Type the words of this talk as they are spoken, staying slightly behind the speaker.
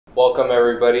Welcome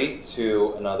everybody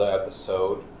to another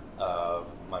episode of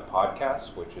my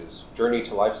podcast, which is Journey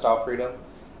to Lifestyle Freedom.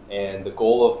 And the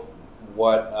goal of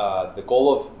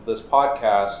this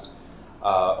podcast,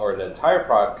 or the entire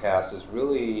podcast, is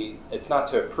really, it's not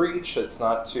to preach, it's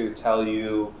not to tell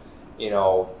you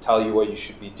what you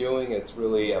should be doing. It's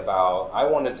really about, I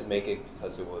wanted to make it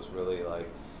because it was really like,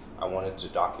 I wanted to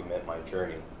document my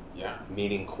journey. Yeah.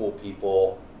 Meeting cool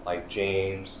people like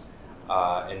James,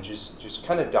 and just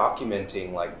kind of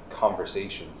documenting like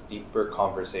conversations, deeper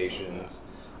conversations.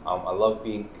 I love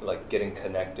getting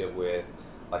connected with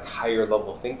like higher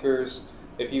level thinkers,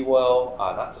 if you will.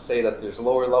 Not to say that there's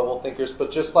lower level thinkers,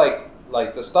 but just like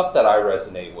the stuff that I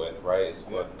resonate with, right? Is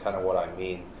kind of what I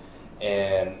mean.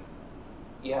 And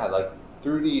yeah, like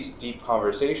through these deep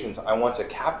conversations, I want to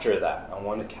capture that. I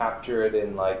want to capture it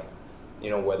in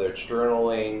whether it's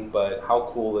journaling, but how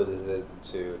cool it is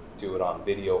to do it on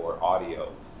video or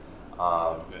audio.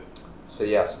 So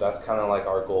that's kind of like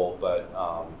our goal, but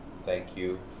thank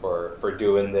you for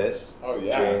doing this,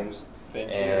 James. Thank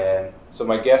you. And so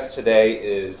my guest today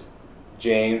is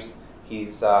James.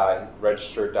 He's a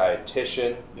registered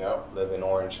dietitian. Yep. Live in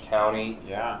Orange County.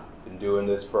 Yeah. Been doing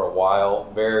this for a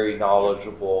while. Very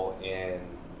knowledgeable in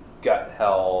gut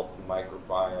health,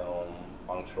 microbiome,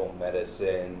 functional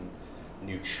medicine,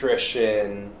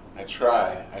 nutrition. I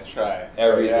try.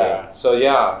 Everything. Yeah. So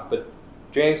but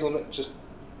James, let me just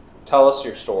tell us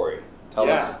your story. Tell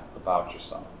us about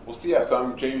yourself. Well, so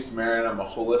I'm James Marin. I'm a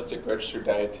holistic registered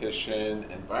dietitian,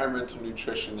 environmental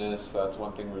nutritionist. So that's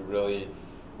one thing we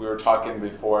were talking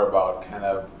before about kind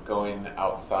of going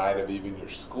outside of even your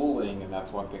schooling, and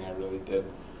that's one thing I really did.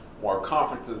 More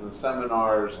conferences and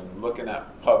seminars and looking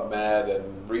at PubMed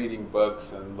and reading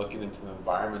books and looking into the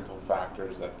environmental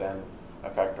factors that then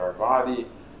affect our body.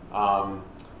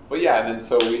 And then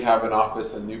so we have an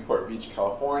office in Newport Beach,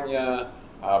 California.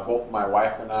 Both my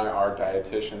wife and I are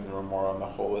dietitians, and we're more on the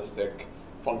holistic,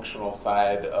 functional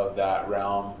side of that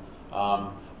realm.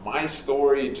 My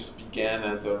story just began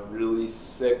as a really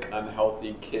sick,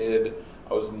 unhealthy kid.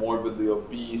 I was morbidly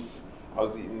obese. I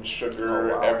was eating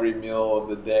sugar every meal of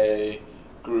the day.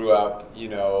 Grew up,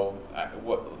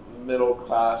 middle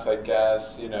class, I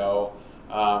guess. No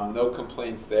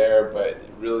complaints there, but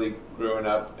really growing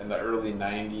up in the early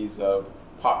 90s of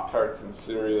Pop-Tarts and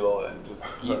cereal and just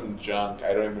eating junk.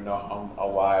 I don't even know how I'm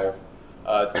alive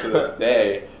to this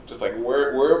day. Just like,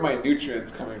 where are my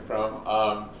nutrients coming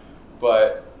from?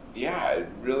 It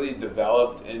really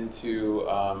developed into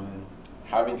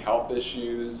having health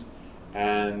issues,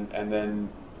 and then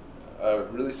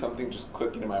really something just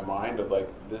clicking in my mind of like,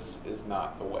 this is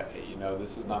not the way.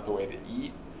 This is not the way to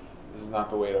eat. This is not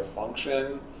the way to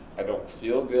function. I don't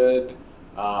feel good.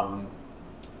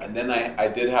 And then I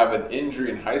did have an injury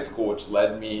in high school, which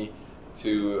led me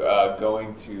to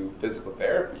going to physical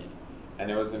therapy. And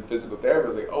it was in physical therapy, I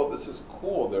was like, oh, this is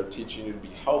cool. They're teaching you to be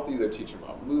healthy. They're teaching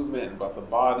about movement and about the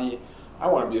body. I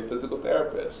want to be a physical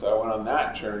therapist. So I went on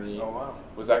that journey. Oh, wow.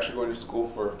 Was actually going to school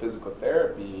for physical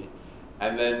therapy.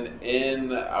 And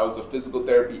then I was a physical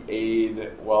therapy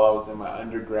aide while I was in my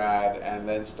undergrad, and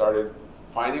then started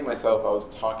finding myself, I was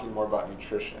talking more about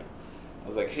nutrition. I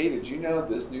was like, hey, did you know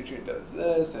this nutrient does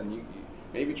this? And you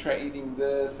maybe try eating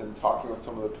this, and talking with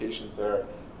some of the patients that are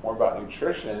more about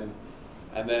nutrition.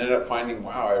 And then ended up finding,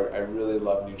 wow, I really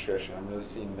love nutrition. I'm really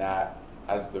seeing that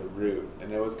as the root.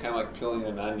 And it was kind of like peeling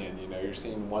an onion. You're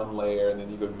seeing one layer, and then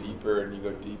you go deeper and you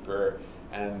go deeper,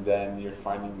 and then you're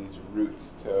finding these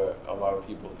roots to a lot of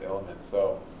people's ailments.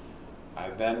 So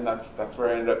then that's where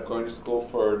I ended up going to school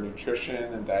for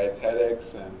nutrition and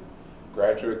dietetics, and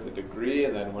graduate the degree,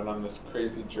 and then went on this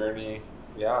crazy journey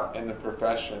in the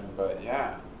profession. But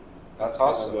that's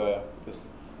awesome. Kind of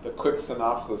the quick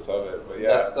synopsis of it. But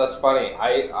that's funny.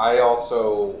 I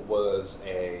also was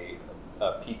a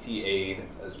PT aide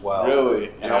as well.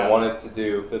 Really? And I wanted to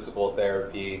do physical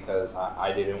therapy because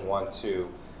I didn't want to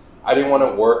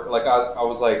work. Like I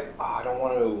was like, I don't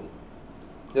want to.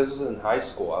 This was in high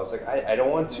school. I was like, I don't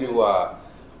want to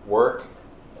work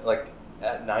like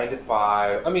at 9 to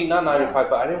 5. I mean, not 9 to 5,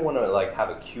 but I didn't want to like have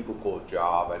a cubicle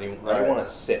job. I didn't want to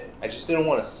sit. I just didn't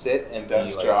want to sit and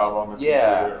desk be job on the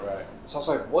computer. Right. So I was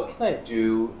like, what can I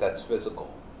do that's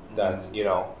physical? That's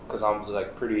because I was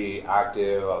like pretty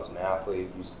active. I was an athlete.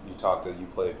 You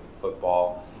played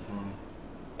football,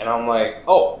 and I'm like,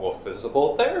 oh, well,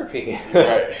 physical therapy.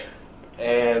 Right.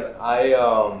 And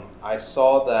I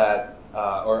saw that,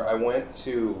 or I went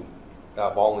to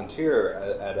volunteer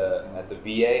at the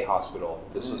VA hospital.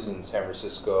 This was in San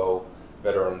Francisco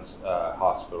Veterans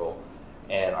Hospital,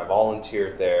 and I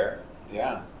volunteered there.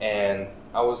 Yeah. And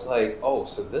I was like, oh,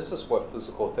 so this is what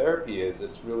physical therapy is.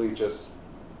 It's really just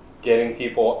getting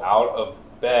people out of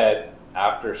bed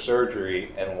after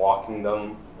surgery and walking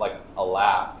them like a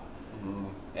lap.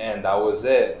 And that was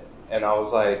it. And I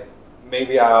was like,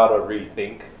 maybe I ought to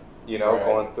rethink,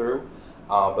 going through.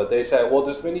 But they said, well,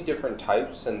 there's many different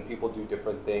types and people do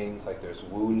different things. Like there's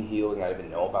wound healing. I didn't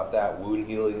even know about that. Wound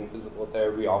healing and physical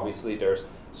therapy. Obviously, there's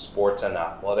sports and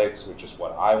athletics, which is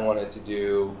what I wanted to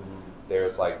do.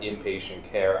 There's like inpatient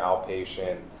care,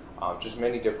 outpatient, just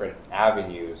many different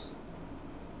avenues.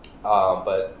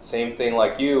 But same thing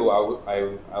like you,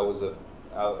 I was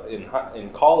in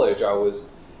college, I was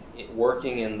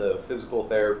working in the physical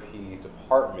therapy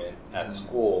department at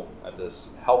school at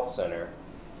this health center.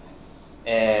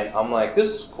 And I'm like, this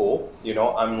is cool.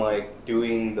 I'm like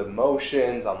doing the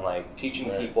motions. I'm like teaching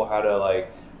people how to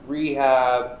like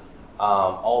rehab,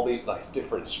 all the like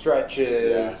different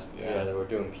stretches. We're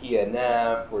doing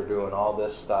PNF. We're doing all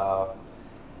this stuff.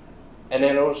 And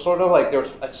then it was sort of like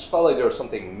I just felt like there was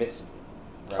something missing.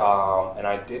 And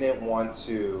I didn't want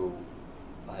to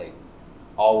like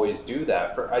always do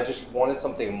that. I just wanted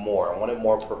something more. I wanted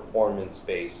more performance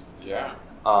based.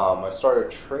 I started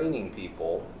training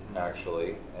people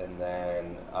actually, and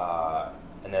then I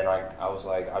was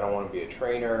like, I don't want to be a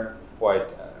trainer. Well,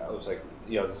 I was like,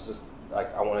 this is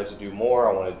like I wanted to do more.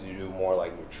 I wanted to do more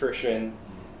like nutrition,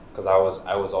 because I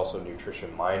was also a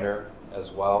nutrition minor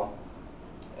as well.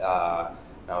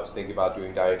 And I was thinking about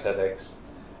doing dietetics,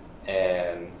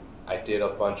 and I did a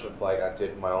bunch of I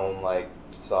did my own like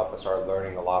stuff. I started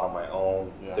learning a lot on my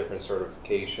own, different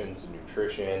certifications in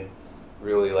nutrition,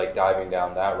 really like diving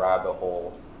down that rabbit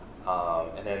hole.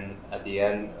 And then at the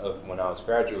end of when I was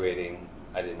graduating,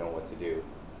 I didn't know what to do.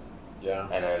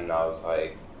 And then I was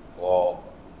like, well,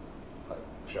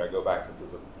 should I go back to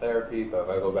physical therapy? But if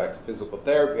I go back to physical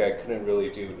therapy, I couldn't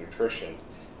really do nutrition.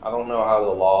 I don't know how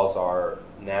the laws are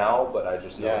now, but I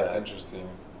just know it's that interesting.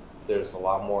 There's a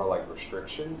lot more like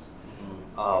restrictions.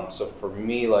 So for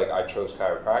me, like I chose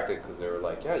chiropractic because they were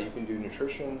like, yeah, you can do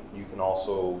nutrition. You can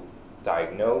also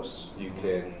diagnose. You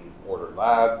can order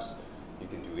labs. You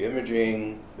can do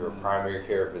imaging. You're a primary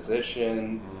care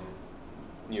physician.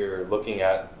 You're looking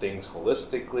at things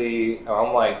holistically. And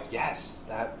I'm like, yes,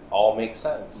 that all makes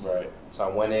sense. So I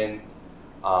went in,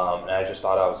 and I just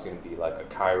thought I was going to be like a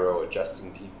chiro,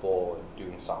 adjusting people and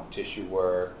doing soft tissue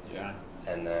work.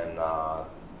 And then I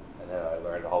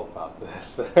learned all about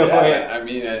this. I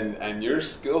mean, and your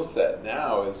skill set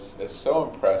now is so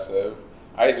impressive.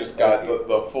 I just got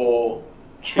the full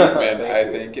treatment, I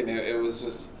think, and it was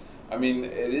just, I mean,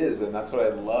 it is, and that's what I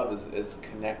love is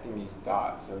connecting these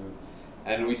dots,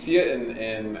 and we see it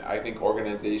in I think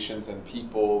organizations and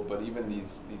people, but even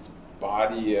these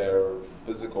body or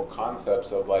physical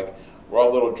concepts of like we're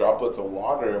all little droplets of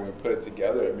water, and we put it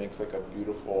together, it makes like a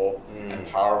beautiful and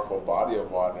powerful body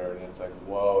of water, and it's like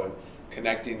whoa, and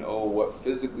connecting what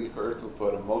physically hurts with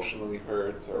what emotionally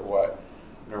hurts or what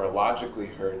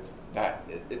neurologically hurts, that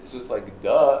it's just like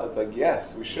duh, it's like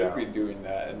yes, we should be doing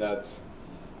that, and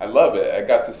I love it. I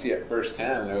got to see it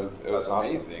firsthand, and it was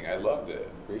amazing. Awesome. I loved it.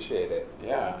 Appreciate it.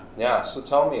 Yeah. So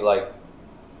tell me, like,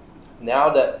 now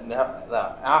that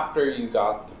after you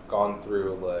gone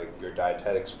through like your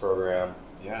dietetics program,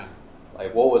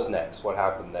 like what was next? What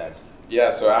happened then?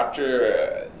 So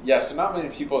after so not many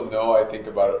people know, I think,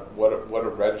 about what a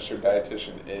registered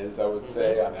dietitian is. I would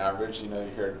say on average, you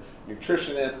hear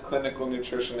nutritionist, clinical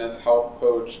nutritionist, health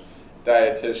coach,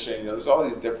 dietitian. There's all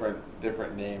these different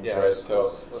names, right? So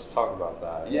let's talk about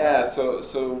that.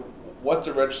 So what's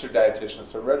a registered dietitian?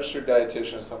 So a registered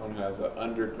dietitian is someone who has an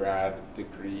undergrad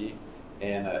degree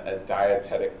in a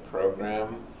dietetic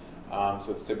program.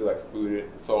 So it's typically like food.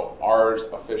 So ours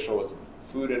official is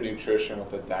food and nutrition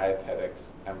with a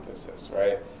dietetics emphasis,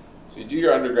 right? So you do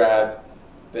your undergrad,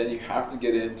 then you have to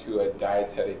get into a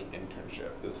dietetic internship.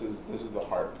 This is the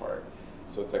hard part.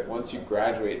 So it's like once you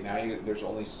graduate, now there's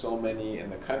only so many in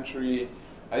the country.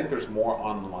 I think there's more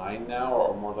online now,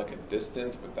 or more like a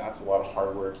distance, but that's a lot of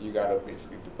hard work. You got to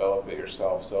basically develop it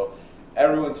yourself. So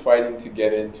everyone's fighting to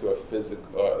get into a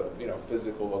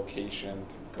physical location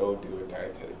to go do a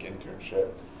dietetic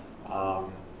internship.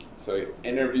 So you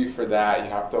interview for that. You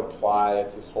have to apply.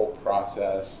 It's this whole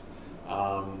process.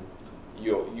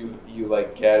 You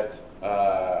like get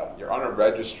you're on a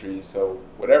registry. So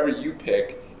whatever you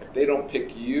pick, if they don't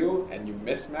pick you and you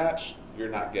mismatch, you're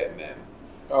not getting in.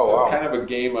 So it's kind of a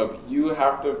game of you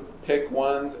have to pick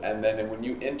ones, and then when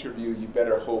you interview, you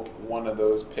better hope one of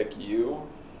those pick you,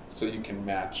 so you can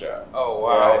match up.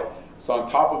 Right? So on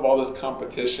top of all this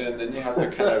competition, then you have to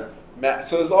kind of match.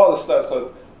 So there's all this stuff. So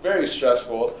it's very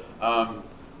stressful.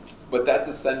 But that's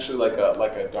essentially like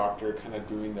a doctor kind of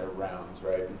doing their rounds,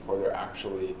 right, before they're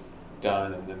actually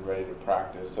done and then ready to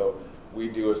practice. So we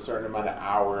do a certain amount of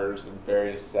hours in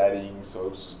various settings,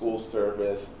 so school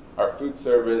service, our food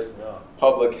service,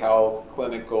 public health,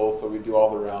 clinical, so we do all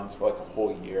the rounds for like a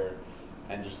whole year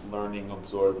and just learning,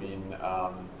 absorbing.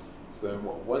 So then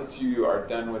once you are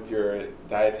done with your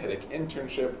dietetic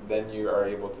internship, then you are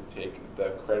able to take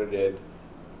the accredited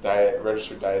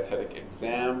registered dietetic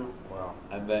exam,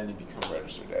 and then you become a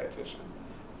registered dietitian.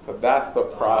 So that's the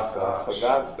process. So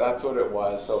that's what it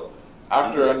was. So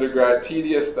after undergrad,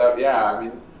 tedious stuff. Yeah, I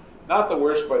mean, not the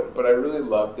worst, but I really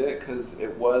loved it because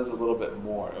it was a little bit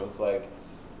more. It was like,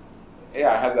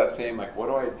 yeah, I had that same like, what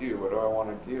do I do? What do I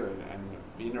want to do? And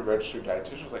being a registered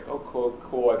dietitian was like, oh,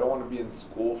 cool. I don't want to be in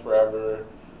school forever.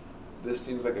 This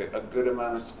seems like a good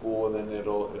amount of school, and then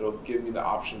it'll give me the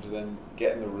option to then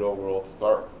get in the real world,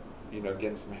 start,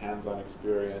 getting some hands-on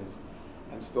experience,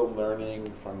 and still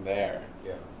learning from there.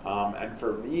 Yeah. And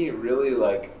for me, really,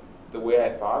 like, the way I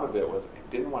thought of it was I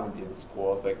didn't want to be in school.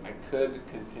 I was like, I could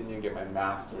continue to get my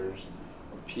master's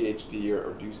or PhD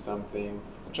or do something,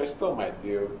 which I still might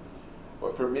do.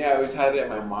 But for me, I always had it in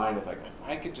my mind of like, if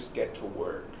I could just get to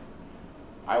work,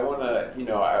 I want to,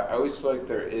 I always feel like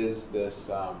there is this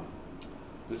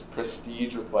this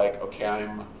prestige with like, okay,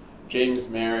 I'm James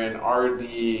Marin,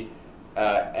 RD,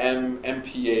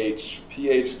 MPH,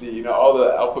 PhD, all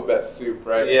the alphabet soup,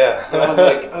 right? Yeah. And I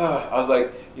was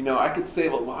like, I could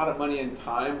save a lot of money and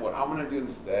time. What I'm going to do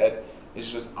instead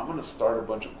is just, I'm going to start a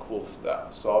bunch of cool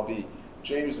stuff. So I'll be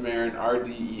James Marin,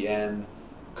 RDEN,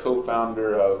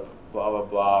 co-founder of blah, blah,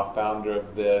 blah, founder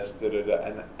of this,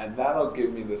 da-da-da, and that'll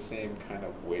give me the same kind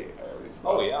of weight, I always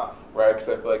feel. Oh, yeah. Right? Because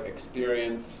I feel like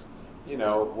experience,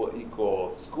 will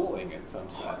equal schooling in some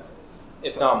sense.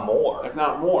 If not more. If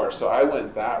not more. So I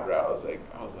went that route. I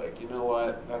was like, you know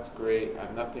what? That's great. I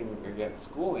have nothing against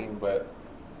schooling, but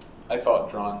I felt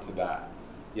drawn to that.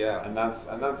 Yeah. And that's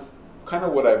kind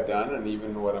of what I've done, and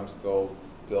even what I'm still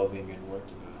building and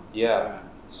working on. Yeah.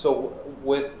 So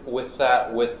with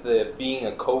the being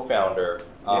a co-founder,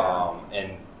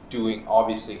 and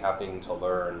obviously having to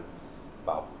learn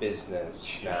about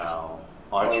business now,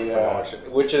 entrepreneurship,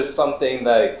 which is something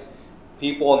that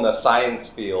people in the science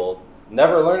field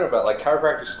never learn about. Like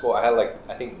chiropractic school, I had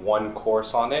I think one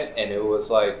course on it, and it was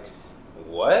like,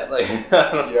 what?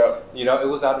 It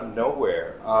was out of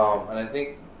nowhere. And I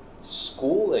think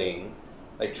schooling,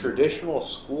 like traditional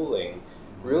schooling,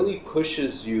 really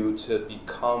pushes you to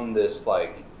become this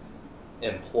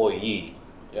employee.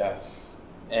 Yes.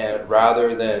 And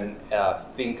rather than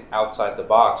think outside the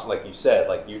box, like you said,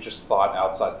 you just thought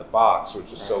outside the box,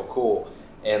 which is so cool.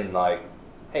 And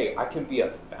hey, I can be a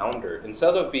founder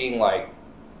instead of being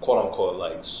quote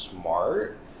unquote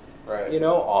smart, right?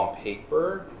 On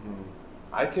paper. Mm-hmm.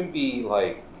 I can be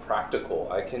practical.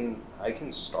 I can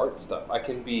start stuff. I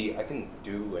can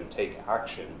do and take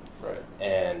action. Right.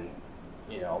 And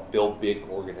build big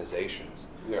organizations.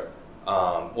 Yeah.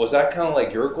 Was that kind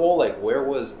of your goal? What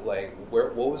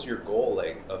was your goal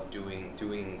of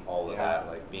doing all of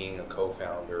that? Being a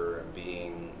co-founder and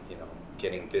being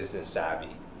getting business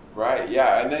savvy. Right.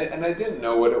 Yeah. And I didn't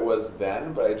know what it was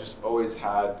then, but I just always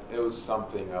had, it was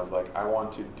something of I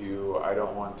want to do. I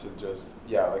don't want to just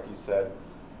like you said,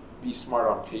 be smart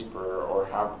on paper or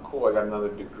I got another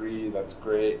degree. That's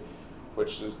great.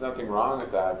 Which there's nothing wrong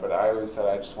with that, but I always said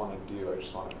I just want to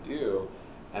do.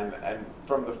 And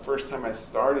from the first time I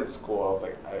started school, I was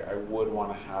like, I would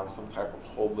want to have some type of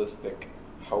holistic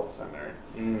health center.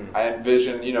 I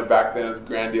envisioned, back then it was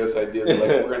grandiose ideas of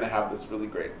we're going to have this really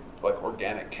great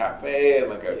organic cafe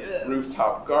and a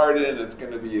rooftop garden. It's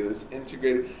going to be this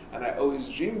integrated, and I always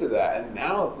dreamed of that. And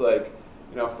now it's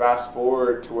fast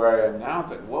forward to where I am now,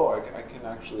 it's whoa, I can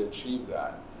actually achieve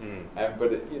that.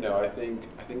 But I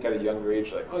think at a younger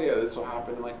age, this will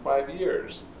happen in 5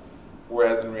 years,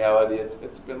 whereas in reality,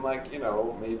 it's been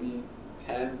maybe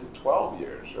 10 to 12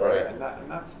 years, right? And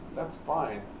that's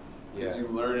fine, because you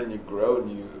learn and you grow and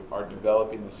you are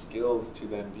developing the skills to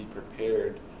then be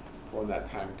prepared for when that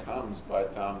time comes.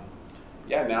 But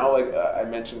now I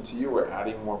mentioned to you, we're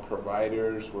adding more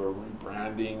providers, we're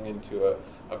rebranding into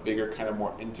a bigger kind of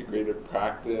more integrative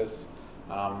practice.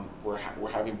 We're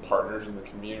having partners in the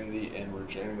community in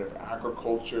regenerative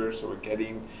agriculture, so we're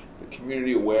getting the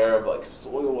community aware of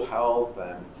soil health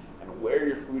and where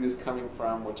your food is coming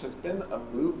from, which has been a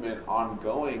movement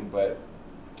ongoing, but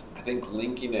I think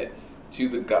linking it to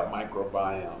the gut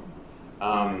microbiome.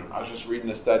 I was just reading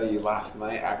a study last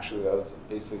night actually that was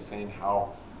basically saying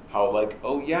how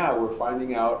we're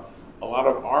finding out a lot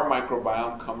of our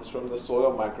microbiome comes from the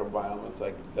soil microbiome. It's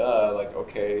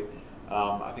okay.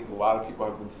 I think a lot of people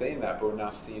have been saying that, but we're now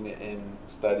seeing it in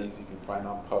studies you can find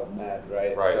on PubMed,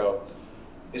 right? So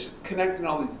it's connecting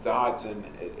all these dots, and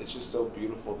it's just so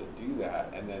beautiful to do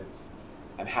that.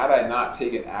 And had I not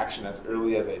taken action as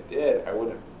early as I did, I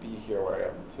wouldn't be here where I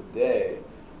am today.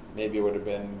 Maybe it would have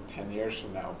been 10 years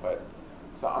from now, but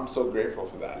so I'm so grateful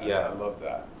for that. Yeah. I love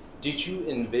that. Did you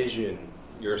envision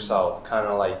yourself kind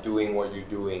of like doing what you're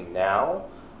doing now?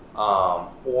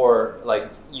 Or like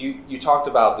you talked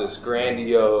about this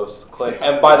grandiose clip,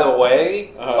 and by the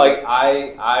way, like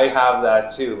I have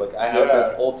that too. Like I have this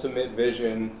ultimate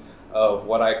vision of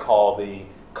what I call the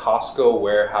Costco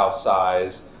warehouse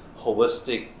size,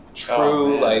 holistic,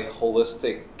 true like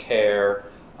holistic care.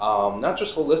 Not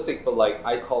just holistic, but like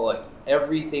I call like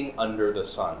everything under the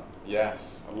sun.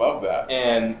 Yes, I love that.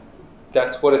 And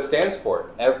that's what it stands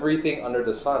for. Everything under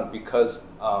the sun, because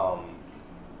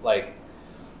like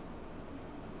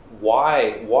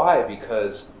why?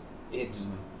 Because it's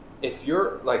if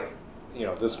you're like, you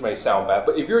know, this may sound bad,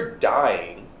 but if you're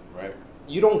dying, right,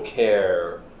 you don't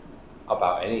care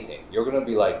about anything. You're gonna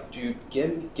be like, dude,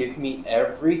 give me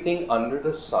everything under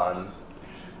the sun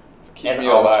to keep me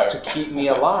alive. To keep me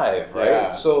alive, right?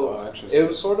 Yeah. So it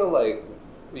was sort of like,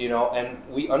 you know, and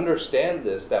we understand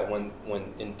this, that when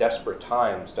in desperate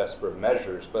times, desperate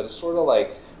measures, but it's sort of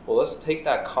like, well, let's take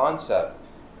that concept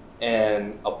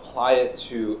and apply it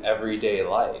to everyday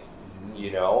life,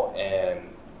 you know,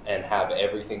 and have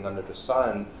everything under the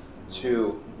sun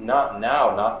to not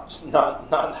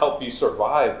help you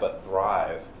survive, but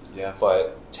thrive. Yes.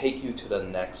 But take you to the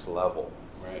next level.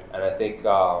 Right. And I think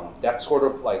that's sort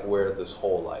of like where this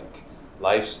whole like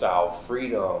lifestyle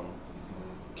freedom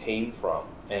came from.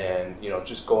 And, you know,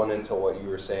 just going into what you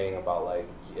were saying about like,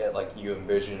 yeah, like you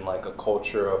envision like a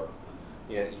culture of,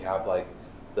 you know, you have like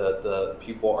the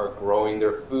people are growing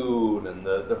their food and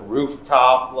the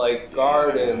rooftop like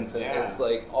gardens, and it's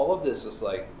like all of this is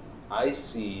like, I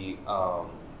see a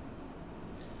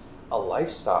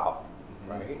lifestyle,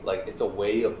 right? Like it's a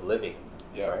way of living,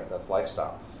 right? That's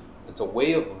lifestyle. It's a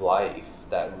way of life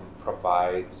that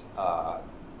provides,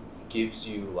 gives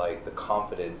you like the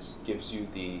confidence, gives you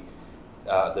the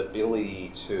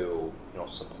ability to, you know,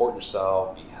 support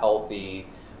yourself, be healthy,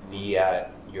 be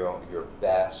at your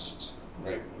best,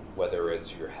 right? Whether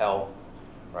it's your health,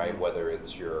 right? Whether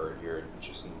it's your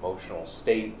just emotional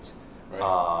state,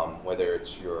 right. Whether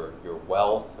it's your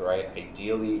wealth, right?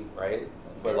 Ideally, right?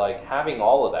 But like having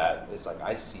all of that is like,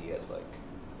 I see as like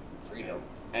freedom.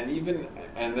 And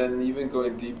then even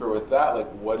going deeper with that,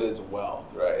 like what is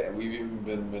wealth, right? And we've even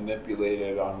been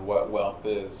manipulated on what wealth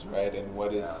is, right? And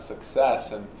what is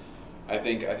success. And I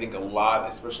think a lot,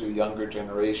 especially the younger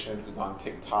generation who's on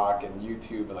TikTok and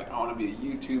YouTube, and like, I want to be a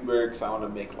YouTuber because I want to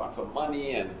make lots of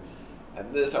money, and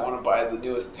this, I want to buy the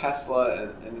newest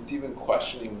Tesla, and it's even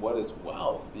questioning what is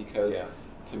wealth, because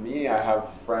to me, I have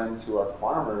friends who are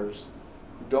farmers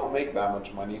who don't make that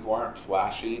much money, who aren't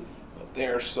flashy, but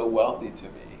they're so wealthy to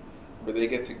me, where they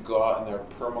get to go out in their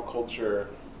permaculture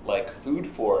like food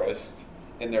forest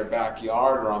in their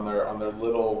backyard, or on their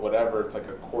little whatever, it's like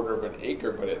a quarter of an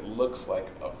acre, but it looks like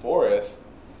a forest,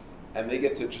 and they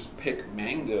get to just pick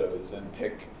mangoes and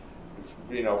pick,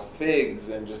 you know, figs,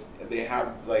 and just they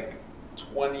have like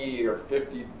 20 or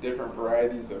 50 different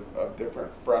varieties of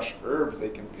different fresh herbs they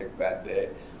can pick that day.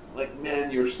 Like, man,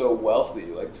 you're so wealthy.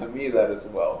 Like, to me, that is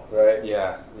wealth, right?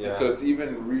 Yeah. And so it's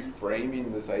even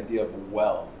reframing this idea of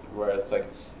wealth, where it's like,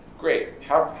 great,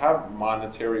 have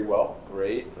monetary wealth,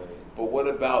 great. But what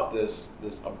about this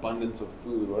abundance of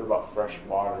food? What about fresh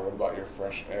water? What about your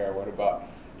fresh air? What about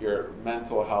your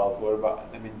mental health? What about,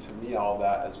 I mean, to me, all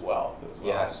that is wealth as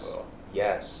well. Yes.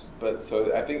 Yes. But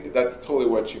so I think that's totally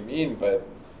what you mean, but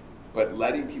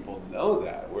letting people know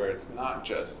that, where it's not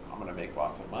just, I'm going to make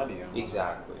lots of money. I'm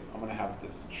going to have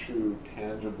this true,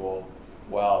 tangible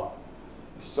wealth.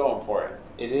 It's so important.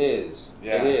 It is.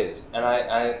 Yeah. It is.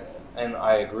 And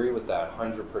I agree with that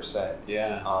 100%.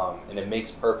 Yeah. And it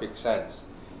makes perfect sense.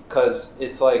 Because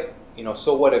it's like, you know,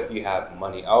 so what if you have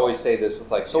money? I always say this,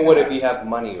 it's like, so what if you have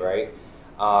money, right?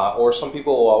 Or some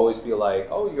people will always be like,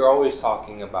 oh, you're always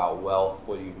talking about wealth.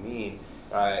 What do you mean?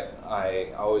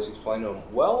 I always explain to them,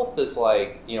 wealth is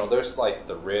like, you know, there's like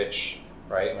the rich,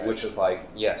 right? Which is like,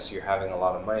 yes, you're having a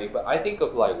lot of money. But I think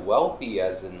of like wealthy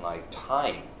as in like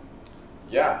time.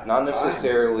 Yeah. Not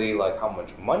necessarily like how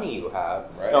much money you have.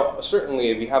 Right. Now,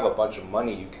 certainly if you have a bunch of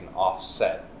money, you can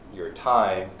offset your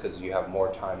time because you have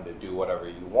more time to do whatever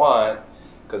you want.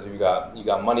 Because you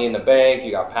got money in the bank,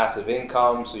 you got passive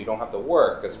income, so you don't have to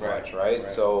work as much, right?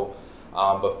 So,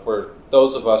 but for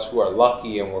those of us who are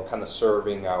lucky and we're kind of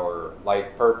serving our life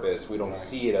purpose, we don't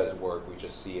see it as work. We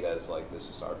just see it as like, this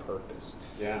is our purpose.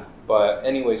 Yeah. But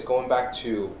anyways, going back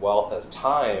to wealth as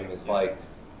time, it's like,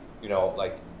 you know,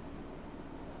 like,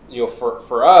 you know,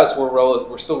 for us,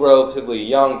 we're still relatively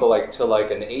young, but like to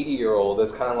like an 80-year-old,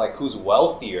 it's kind of like who's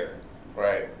wealthier.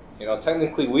 Right. You know,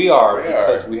 technically we are We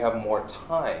because are. we have more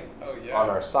time Oh, yeah. on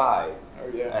our side. Oh,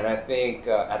 yeah. And I think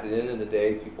at the end of the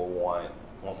day, people want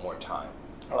more time.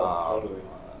 Oh, totally.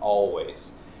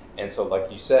 Always. And so,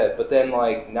 like you said, but then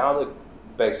like now that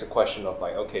begs the question of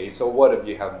like, okay, so what if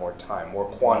you have more time, more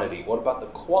quantity? What about the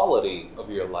quality of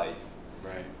your life?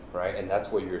 Right. Right? And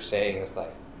that's what you're saying. It's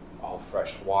like, oh,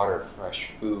 fresh water, fresh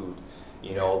food,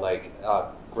 you know, like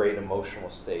great emotional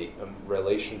state.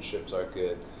 Relationships are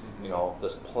good. You know,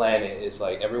 this planet is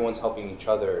like everyone's helping each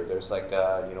other. There's like,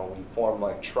 you know, we form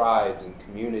like tribes and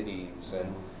communities,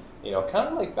 and you know, kind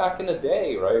of like back in the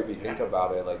day, right? If you think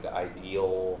about it, like the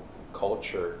ideal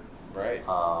culture, right?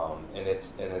 And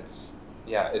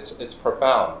it's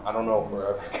profound. I don't know if we're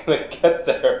ever gonna get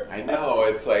there. I know,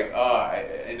 it's like,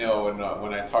 I know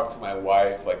when I talk to my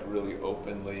wife like really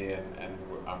openly, and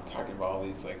I'm talking about all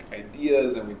these like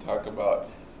ideas, and we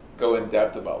go in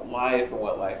depth about life and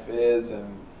what life is,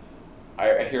 and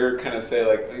I hear her kind of say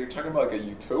like, oh, you're talking about like a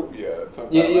utopia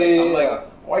sometimes. I'm like,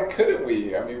 why couldn't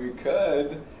we? I mean, we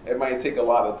could. It might take a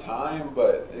lot of time,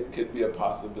 but it could be a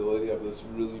possibility of this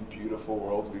really beautiful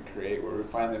world we create where we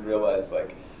finally realize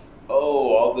like,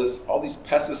 oh, all these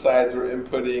pesticides we're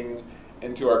inputting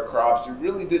into our crops, we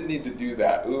really didn't need to do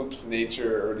that. Oops,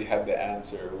 nature already had the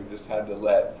answer. We just kind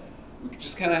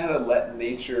of had to let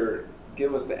nature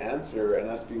give us the answer, and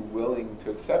us be willing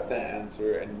to accept that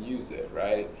answer and use it,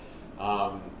 right?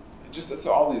 It's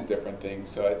all these different things.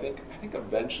 So I think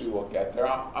eventually we'll get there.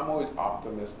 I'm always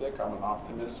optimistic. I'm an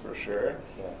optimist for sure.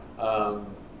 Yeah.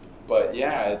 But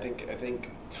yeah, I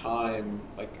think time,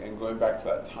 like, and going back to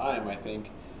that time, I think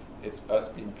it's us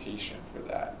being patient for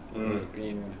that. And this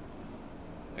being,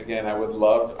 again, I would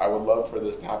love for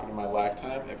this to happen in my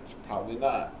lifetime. It's probably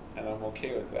not, and I'm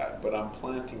okay with that. But I'm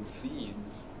planting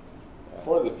seeds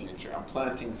for the future. I'm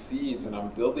planting seeds, and I'm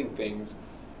building things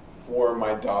for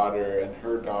my daughter and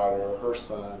her daughter or her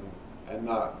son, and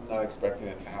not expecting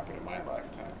it to happen in my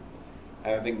lifetime.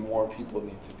 And I think more people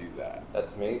need to do that.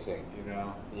 That's amazing. You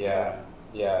know? Yeah.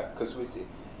 Because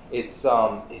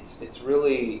it's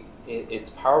really it's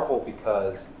powerful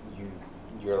because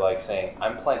you're like saying,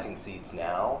 I'm planting seeds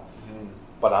now,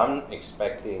 but I'm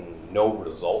expecting no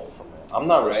result from it. I'm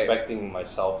not expecting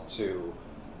myself to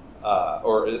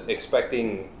or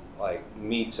expecting like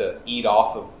me to eat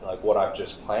off of like what I've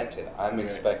just planted. I'm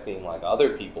expecting like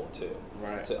other people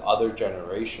to other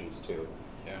generations to.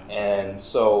 Yeah. And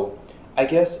so I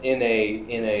guess in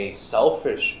a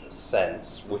selfish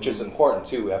sense, which is important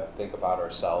too, we have to think about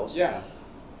ourselves. Yeah.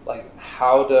 Like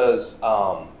how does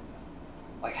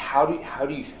like how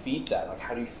do you feed that? Like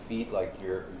how do you feed like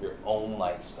your own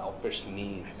like selfish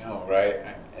needs? I know, right?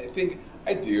 I think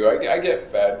I do. I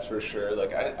get fed for sure.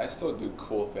 Like I still do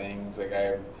cool things. Like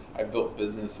I built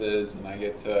businesses, and I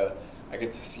get to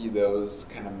see those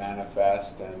kind of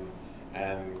manifest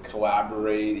and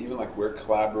collaborate. Even like we're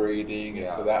collaborating,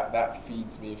 and so that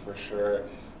feeds me for sure.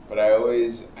 But I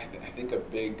think a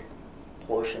big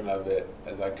portion of it,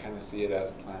 as I kind of see it,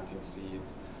 as planting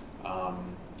seeds.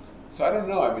 So I don't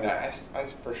know. I mean, I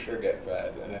for sure get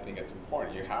fed, and I think it's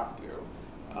important. You have to.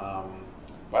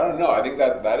 But I don't know. I think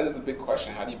that is the big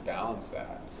question. How do you balance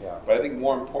that? Yeah. But I think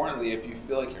more importantly, if you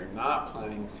feel like you're not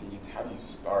planting seeds, how do you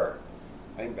start?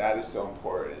 I think that is so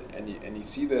important. And you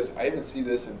see this. I even see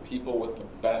this in people with the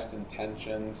best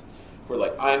intentions, who are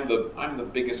like, I'm the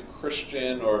biggest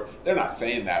Christian, or they're not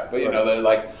saying that, but you know, they're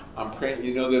like, I'm praying.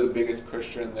 You know, they're the biggest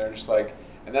Christian. They're just like,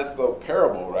 and that's the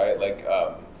parable, right? Like,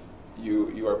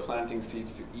 you are planting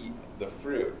seeds to eat the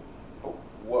fruit.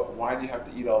 Why do you have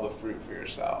to eat all the fruit for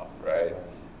yourself, right?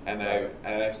 And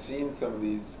I've seen some of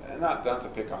these, and not to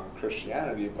pick on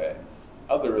Christianity, but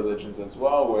other religions as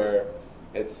well, where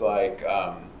it's like,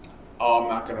 oh, I'm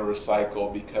not going to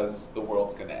recycle because the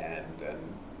world's going to end,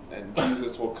 and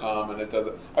Jesus will come, and it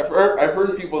doesn't. I've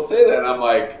heard people say that, and I'm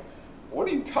like, what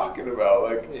are you talking about?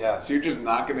 Like, so you're just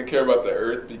not going to care about the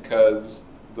earth because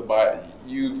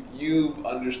you've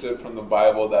understood from the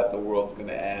Bible that the world's going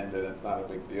to end and it's not a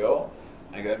big deal?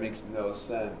 Like, that makes no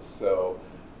sense. So,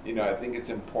 you know, I think it's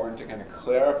important to kind of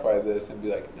clarify this and be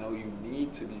like, no, you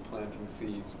need to be planting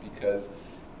seeds because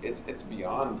it's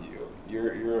beyond you.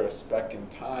 You're a speck in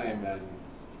time, and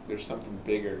there's something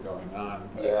bigger going on.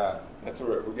 But that's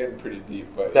where we're getting pretty deep.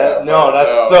 But that's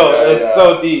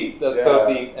so deep. That's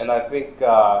so deep. And I think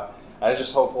I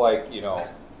just hope, like, you know.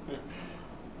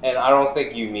 And I don't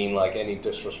think you mean like any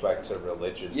disrespect to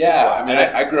religions. Yeah, I mean,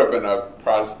 I grew up in a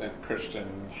Protestant Christian.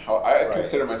 I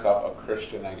consider myself a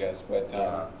Christian, I guess, but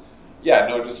Yeah,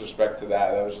 no disrespect to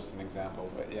that. That was just an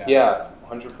example, but yeah. Yeah,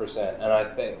 100%. And I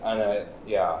think,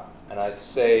 and I'd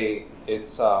say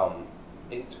it's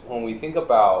when we think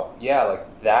about,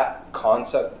 like that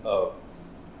concept of,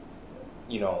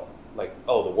 like,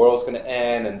 oh, the world's going to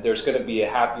end and there's going to be a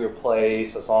happier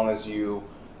place as long as you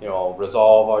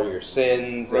resolve all your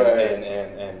sins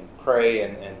and pray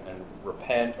and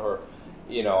repent, or,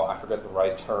 I forget the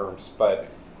right terms, but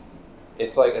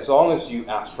it's like, as long as you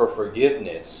ask for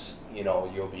forgiveness,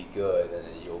 you'll be good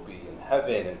and you'll be in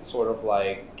heaven. It's sort of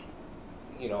like,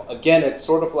 again, it's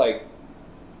sort of like,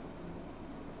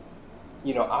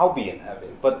 I'll be in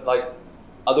heaven, but like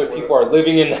other people are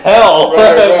living in hell.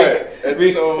 Right.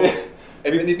 It's so, if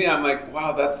anything, I'm like,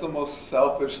 wow, that's the most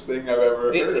selfish thing I've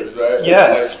ever heard, right?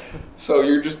 Yes. Like, so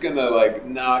you're just gonna like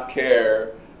not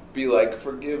care, be like,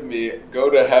 forgive me, go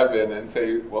to heaven and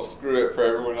say, well, screw it for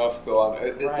everyone else still on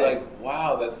it. It's like,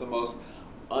 wow, that's the most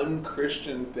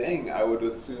unchristian thing I would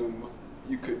assume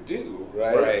you could do,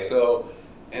 right? So,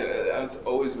 and that's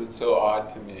always been so odd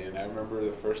to me. And I remember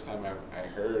the first time I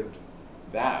heard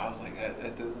that, I was like,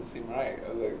 that doesn't seem right.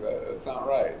 I was like, that's not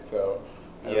right. So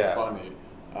it was funny.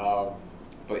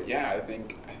 But yeah, I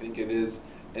think it is.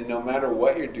 And no matter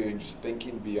what you're doing, just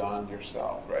thinking beyond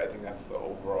yourself, right? I think that's the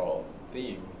overall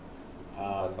theme.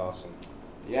 That's awesome.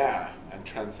 Yeah, and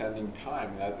transcending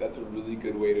time. That's a really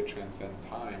good way to transcend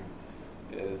time,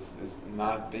 is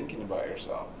not thinking about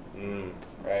yourself,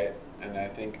 right? And I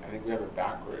think we have it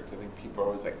backwards. I think people are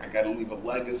always like, I got to leave a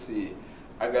legacy.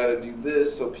 I got to do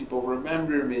this so people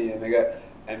remember me,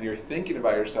 and you're thinking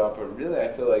about yourself. But really, I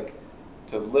feel like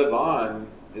to live on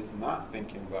is not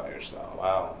thinking about yourself.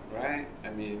 Wow. Right? I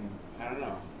mean, I don't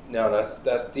know. No,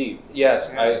 that's deep.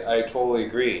 Yes, yeah. I totally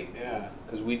agree. Yeah.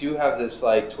 Because we do have this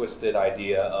like twisted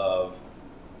idea of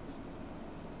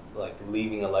like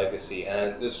leaving a legacy,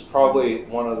 and this is probably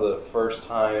one of the first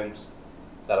times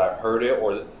that I've heard it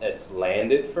or it's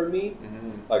landed for me.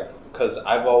 Like, because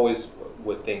I've always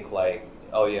would think like,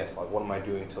 oh yes, like what am I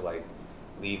doing to like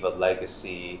leave a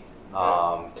legacy,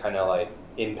 kind of like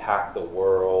impact the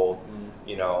world,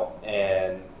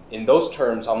 and in those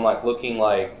terms I'm like looking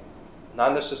like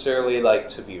not necessarily like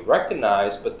to be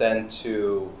recognized, but then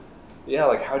to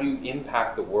like how do you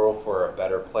impact the world for a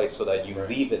better place so that you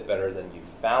leave it better than you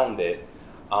found it.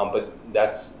 But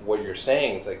that's what you're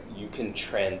saying is like you can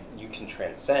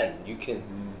transcend, you can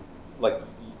like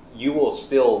you will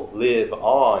still live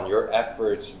on, your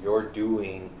efforts, your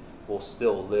doing will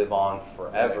still live on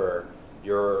forever.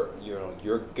 Your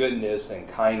goodness and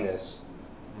kindness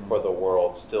for the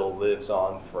world still lives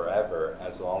on forever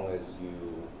as long as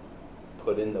you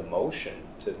put in the motion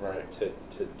to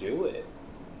do it,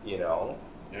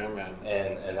 Yeah, man.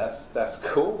 And that's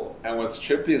cool. And what's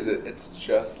trippy is it's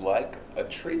just like a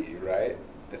tree, right?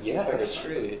 It's just like a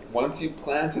tree. Once you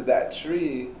planted that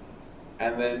tree,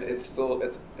 and then it's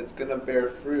gonna bear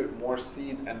fruit, more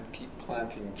seeds, and keep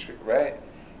planting tree, right?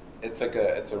 It's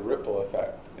a ripple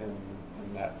effect in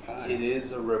that time. It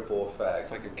is a ripple effect.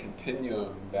 It's like a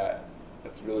continuum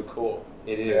that's really cool.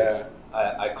 It is.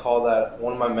 I call that,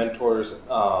 one of my mentors,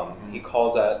 he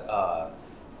calls that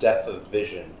depth of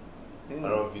vision. I don't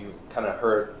know if you kind of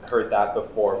heard that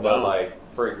before, but like,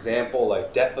 for example,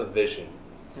 like depth of vision,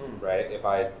 right? If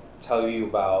I tell you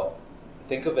about,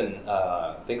 think of an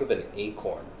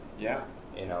acorn. Yeah.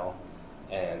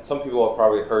 And some people have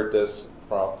probably heard this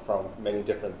from many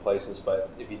different places, but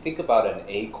if you think about an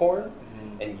acorn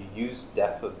and you use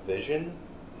depth of vision,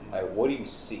 like what do you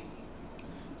see?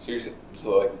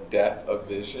 So like depth of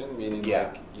vision, meaning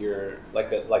like you're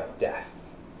like death.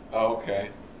 Oh, okay.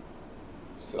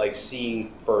 So like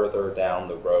seeing further down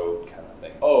the road kind of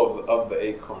thing. Oh, of the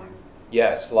acorn.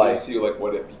 Yes, so like you see like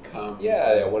what it becomes.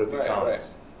 Yeah, what it becomes.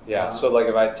 Right. Yeah. So like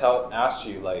if I asked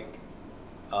you like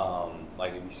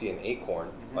if you see an acorn,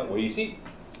 like what do you see?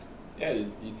 Yeah,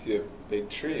 you'd see a big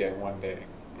tree one day,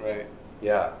 right?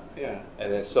 Yeah. Yeah.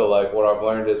 And then so like what I've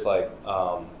learned is like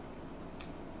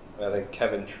I think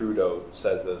Kevin Trudeau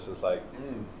says this is like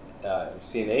you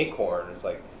see an acorn, it's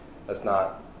like that's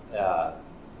not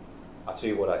I'll tell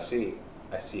you what I see.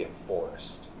 I see a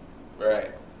forest.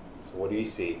 Right. So what do you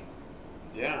see?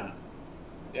 Yeah.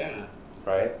 Yeah.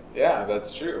 Right? Yeah,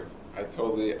 that's true. I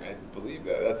believe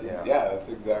that. That's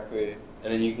exactly.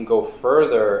 And then you can go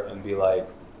further and be like,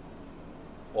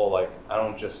 well, like I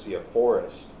don't just see a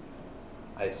forest.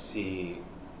 I see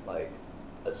like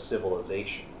a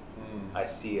civilization. I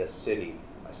see a city.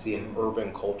 I see an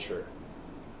urban culture.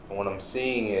 And what I'm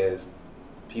seeing is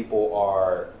people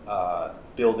are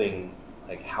building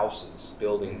like houses,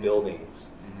 building buildings,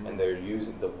 and they're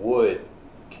using the wood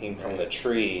came from the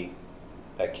tree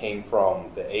that came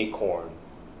from the acorn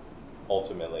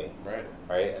ultimately, Right.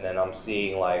 right? And then I'm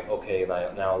seeing like, okay,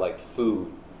 like now like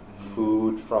food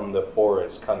from the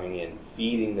forest coming in,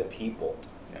 feeding the people,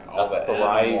 Yeah, all the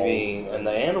thriving, animals and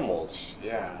the animals.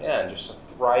 Yeah. Yeah, and just a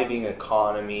thriving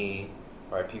economy,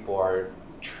 right? People are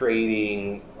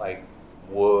trading like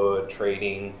wood,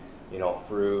 trading,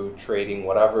 fruit, trading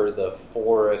whatever the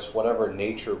forest, whatever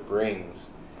nature brings,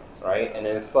 right? And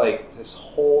it's like this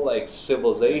whole like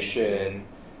civilization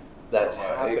that's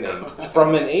happening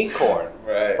from an acorn,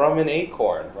 right? From an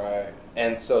acorn, right?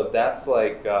 And so that's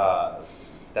like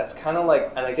that's kind of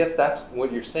like, and I guess that's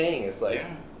what you're saying is like,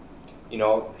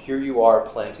 here you are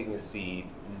planting a seed,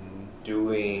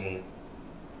 doing,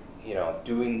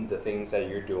 doing the things that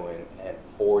you're doing, and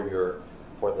for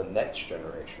the next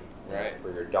generation, right?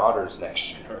 For your daughter's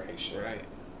next generation, right?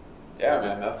 Yeah,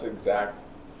 man, that's exact.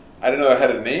 I don't know I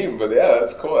had a name, but yeah,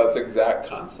 that's cool. That's the exact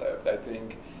concept, I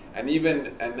think. And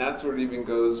that's where it even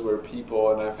goes where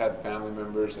people, and I've had family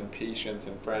members and patients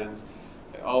and friends,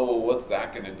 oh, well, what's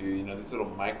that going to do? These little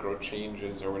micro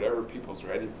changes or whatever people's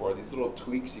ready for, these little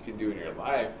tweaks you can do in your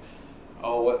life.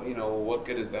 Oh, what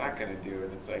good is that going to do?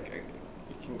 And it's like,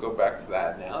 you can go back to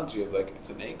that analogy of like,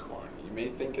 it's an acorn. You may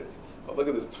think oh, look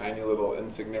at this tiny little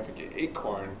insignificant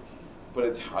acorn, but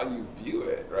it's how you view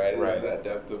it, right? It's that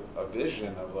depth of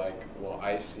vision of like, well,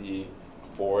 I see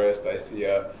a forest, I see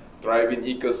a thriving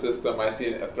ecosystem, I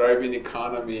see a thriving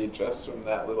economy just from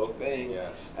that little thing.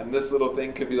 Yes. And this little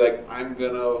thing could be like, I'm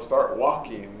gonna start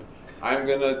walking, I'm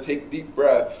gonna take deep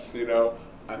breaths,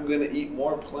 I'm gonna eat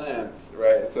more plants,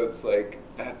 right? So it's like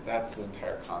that's the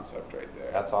entire concept right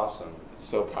there. That's awesome. It's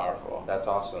so powerful. That's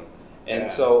awesome. And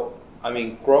so, I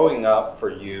mean, growing up for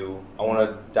you, I want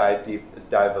to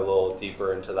dive a little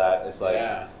deeper into that. It's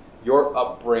like your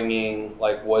upbringing,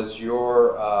 like was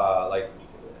your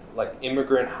like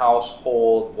immigrant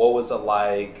household? What was it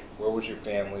like? Where was your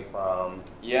family from?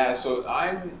 Yeah, so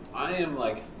I am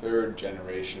like third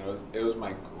generation. It was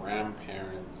my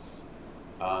grandparents.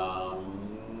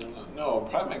 No,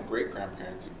 probably my great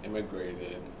grandparents who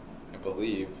immigrated, I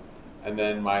believe, and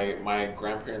then my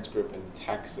grandparents grew up in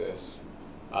Texas.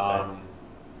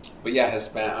 But yeah,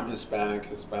 I'm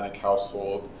Hispanic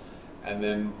household, and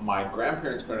then my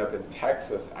grandparents growing up in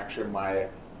Texas. Actually, my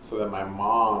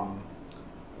mom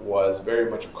was very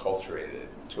much acculturated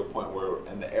to a point where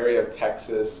in the area of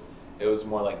Texas, it was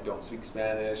more like don't speak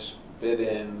Spanish, fit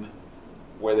in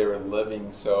where they were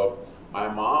living. So my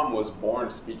mom was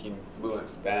born speaking fluent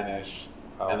Spanish,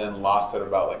 and then lost it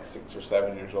about like 6 or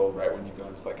 7 years old, right when you go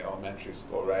into like elementary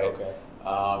school, right? Okay.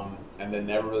 And then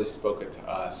never really spoke it to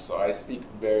us. So I speak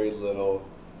very little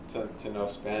to no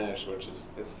Spanish, which it's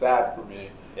sad for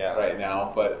me right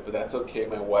now, but that's okay.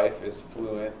 My wife is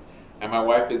fluent. And my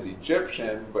wife is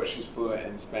Egyptian, but she's fluent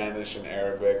in Spanish and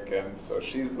Arabic, and so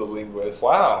she's the linguist.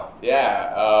 Wow.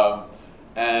 Yeah.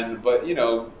 But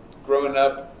growing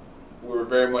up, we were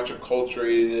very much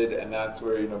acculturated, and that's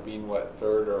where being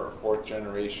third or fourth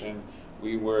generation,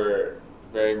 we were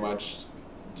very much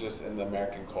just in the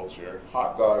American culture,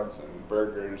 hot dogs and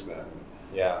burgers and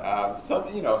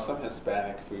some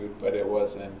Hispanic food, but it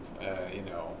wasn't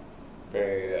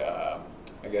very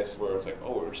I guess where it's like,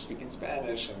 oh, we're speaking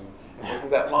Spanish and it wasn't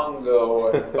that long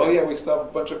ago. And, oh yeah, we still have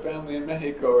a bunch of family in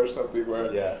Mexico or something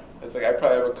where it's like I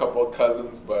probably have a couple of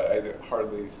cousins, but I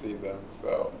hardly see them.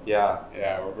 So yeah,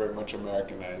 we're very much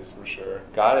Americanized for sure.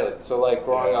 Got it. So like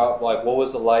growing up, like what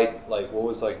was it like? Like what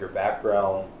was like your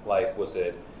background? Like was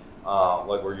it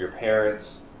like were your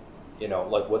parents,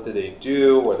 like what did they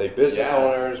do? Were they business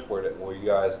owners? Were you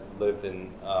guys lived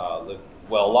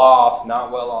well off, not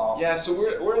well off? Yeah, so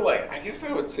we're like, I guess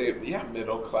I would say,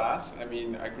 middle class. I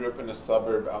mean, I grew up in a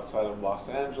suburb outside of Los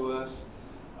Angeles.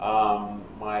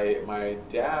 My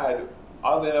dad,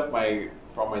 oddly enough,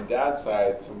 from my dad's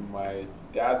side, so my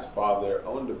dad's father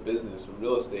owned a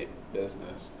real estate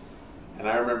business. And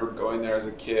I remember going there as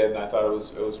a kid, and I thought it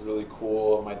was really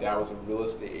cool. My dad was a real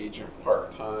estate agent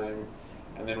part-time,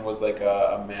 and then was like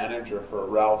a manager for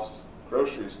Ralph's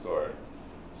grocery store.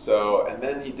 So, and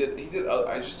then he did,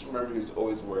 I just remember he was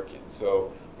always working.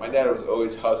 So my dad was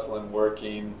always hustling,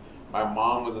 working. My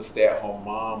mom was a stay-at-home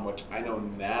mom, which I know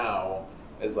now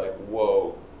is like,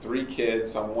 whoa, 3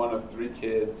 kids, I'm one of 3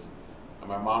 kids, and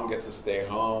my mom gets to stay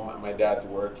home, and my dad's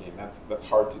working. That's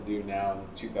hard to do now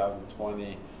in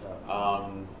 2020,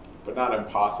 but not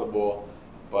impossible.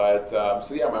 But,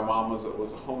 so yeah, my mom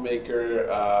was a homemaker.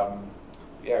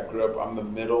 Grew up, I'm the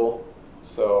middle,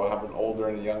 so I have an older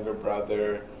and a younger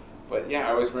brother. But yeah,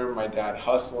 I always remember my dad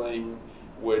hustling,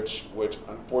 which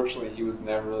unfortunately he was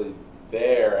never really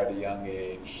there at a young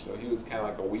age. So he was kind of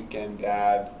like a weekend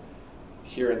dad.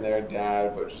 here and there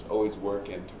dad, but just always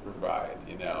working to provide,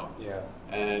 you know. Yeah.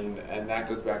 And that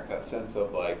goes back to that sense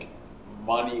of like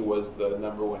money was the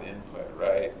number one input,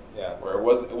 right? Yeah. Where it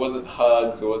wasn't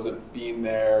hugs, it wasn't being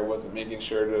there, it wasn't making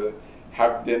sure to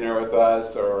have dinner with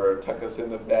us or tuck us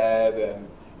into bed and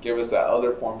give us that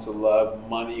other forms of love.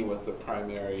 Money was the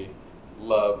primary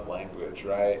love language,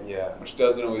 right? Yeah. Which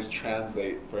doesn't always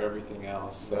translate for everything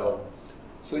else. So, No.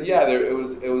 so yeah, it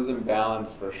was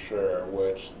imbalance for sure.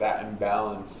 Which that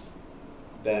imbalance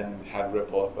then had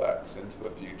ripple effects into the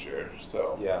future.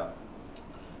 So Yeah.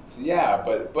 So yeah,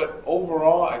 but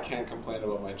overall, I can't complain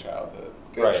about my childhood.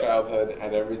 Good Right. childhood,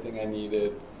 had everything I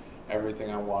needed, everything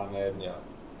I wanted. Yeah.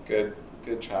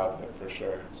 Good childhood for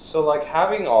sure. So like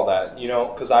having all that, you know,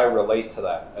 because I relate to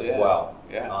that as Yeah, well.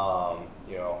 yeah.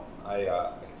 You know, I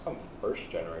guess I'm first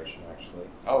generation actually.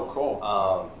 Oh, cool.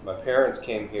 My parents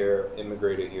came here,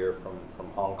 immigrated here from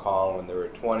Hong Kong when they were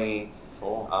 20.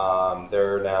 Cool.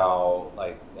 They're now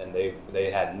like, and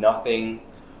they had nothing.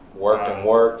 Worked Wow. and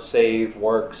worked, saved,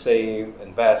 work, save,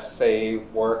 invest,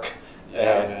 save, work,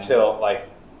 Yeah, until like,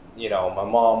 you know, my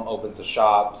mom opens a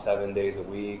shop 7 days a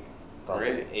week from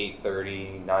Great.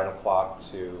 8:30, 9 o'clock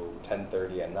to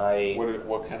 10:30 at night.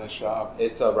 What kind of shop?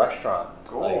 It's a restaurant.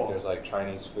 Cool. Like there's like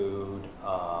Chinese food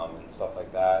and stuff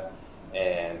like that,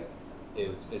 and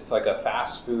it's like a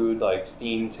fast food like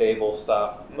steam table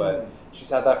stuff. But she's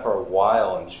had that for a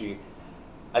while, and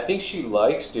I think she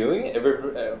likes doing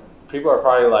it. People are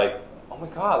probably like, oh my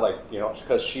god, like, you know,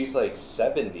 because she's like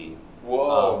 70.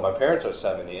 Whoa. My parents are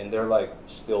 70, and they're like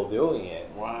still doing it.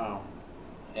 Wow.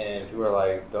 And people are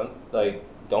like,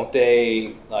 don't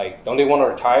they want to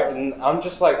retire? And I'm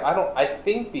just like, I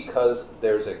think because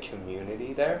there's a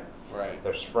community there. Right.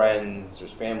 There's friends,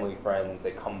 there's family friends,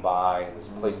 they come by, and there's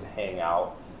a place to hang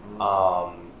out.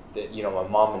 That, you know, my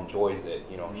mom enjoys it,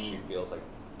 you know, she feels like,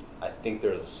 I think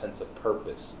there's a sense of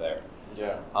purpose there.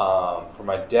 Yeah. For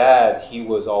my dad, he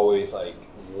was always like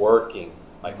working,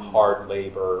 like hard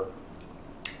labor,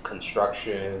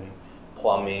 construction,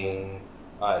 plumbing,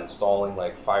 installing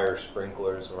like fire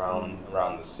sprinklers around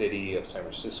the city of San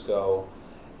Francisco,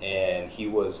 and he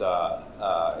was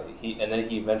and then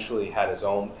he eventually had his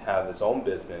own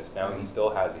business. Now he still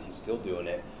has it. He's still doing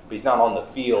it, but he's not on the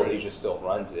field. He just still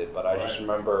runs it. But I just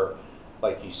remember,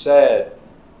 like you said,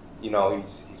 you know,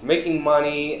 he's making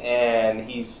money and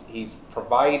he's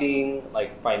providing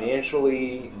like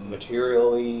financially,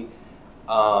 materially,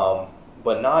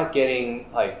 but not getting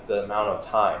like the amount of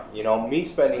time. You know, me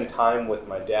spending time with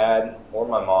my dad or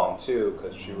my mom too,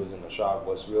 because she was in the shop,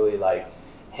 was really like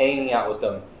hanging out with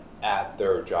them at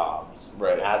their jobs,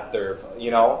 at their, you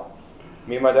know.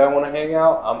 Me and my dad want to hang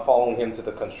out, I'm following him to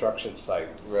the construction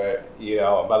sites. Right. You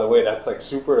know, by the way, that's like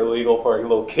super illegal for a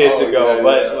little kid to go.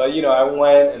 But you know, I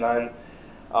went and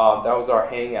that was our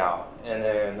hangout. And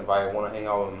then if I want to hang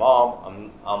out with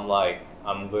mom,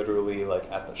 I'm literally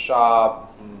like at the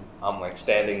shop. I'm like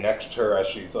standing next to her as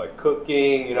she's like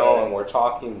cooking, you know, and we're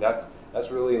talking. That's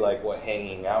really like what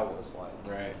hanging out was like.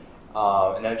 Right.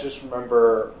 And I just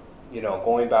remember, you know,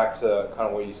 going back to kind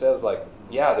of what you said, is like,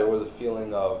 yeah, there was a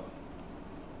feeling of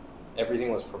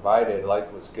everything was provided,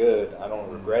 life was good, I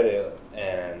don't regret it,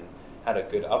 and had a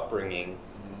good upbringing,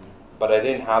 but I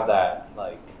didn't have that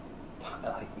like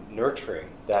nurturing,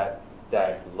 that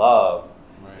love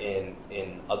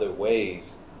in other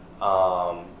ways,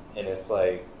 and it's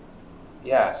like,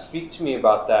 yeah, speak to me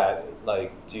about that,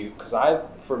 like, because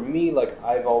for me, like,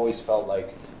 I've always felt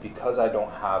like, because I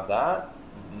don't have that,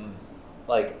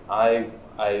 like I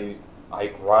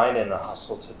grind and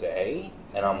hustle today,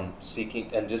 and I'm seeking,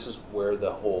 and this is where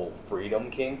the whole freedom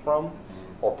came from,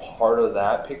 or part of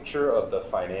that picture of the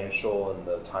financial and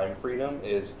the time freedom,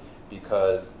 is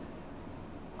because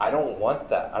I don't want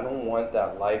that. I don't want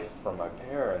that life from my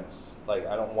parents. Like,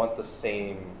 I don't want the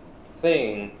same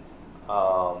thing,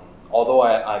 although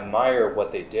I admire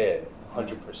what they did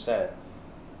 100%,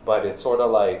 but it's sort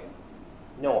of like,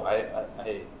 no, I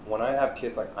when I have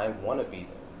kids, like, I want to be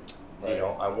there. You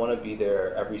know, I want to be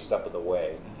there every step of the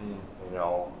way. You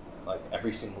know, like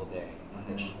every single day.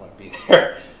 I just want to be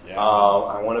there.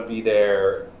 I want to be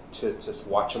there to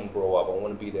watch them grow up. I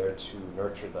want to be there to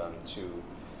nurture them, to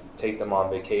take them on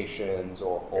vacations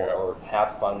or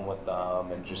have fun with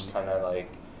them, and just kind of like,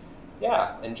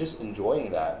 yeah, and just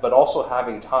enjoying that. But also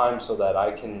having time so that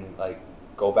I can like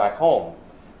go back home,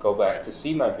 go back to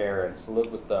see my parents,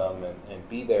 live with them, and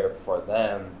be there for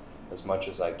them as much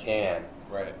as I can.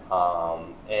 Right.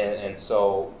 And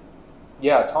so,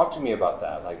 yeah, talk to me about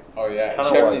that. Like, oh yeah. Do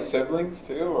you have any siblings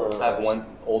too, or? I have one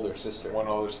older sister. One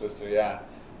older sister, yeah.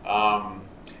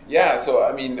 Yeah. So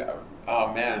I mean,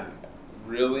 oh man,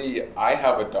 really, I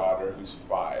have a daughter who's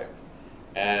 5,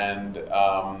 And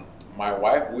my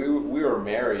wife, we were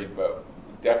married, but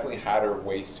definitely had her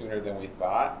way sooner than we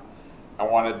thought. I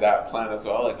wanted that plan as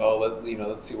well, like, oh,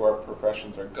 let's see where our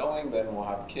professions are going, then we'll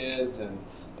have kids and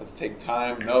let's take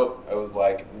time. Nope, it was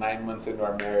like 9 months into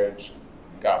our marriage,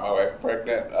 got my wife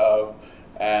pregnant.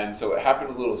 And so it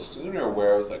happened a little sooner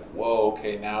where I was like, whoa,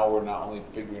 okay, now we're not only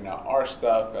figuring out our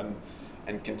stuff and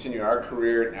continuing our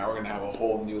career, now we're gonna have a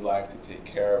whole new life to take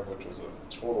care of, which was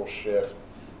a total shift.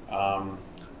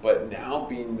 But now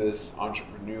being this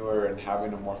entrepreneur and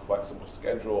having a more flexible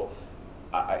schedule,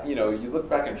 you look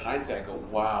back in hindsight and go,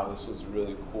 wow, this was a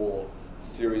really cool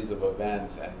series of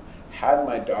events. And had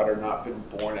my daughter not been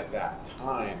born at that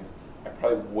time, I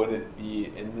probably wouldn't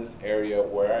be in this area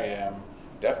where I am.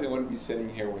 Definitely wouldn't be sitting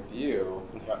here with you.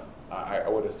 Yeah. I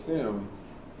would assume.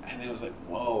 And it was like,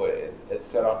 whoa, it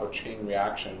set off a chain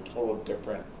reaction, total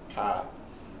different path,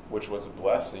 which was a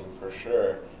blessing for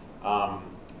sure.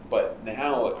 But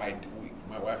now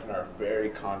my wife and I are very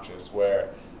conscious where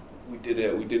we did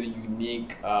a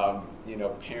unique,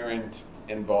 parent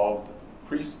involved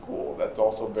preschool that's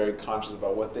also very conscious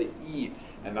about what they eat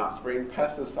and not spraying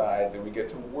pesticides, and we get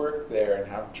to work there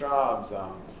and have jobs.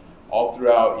 All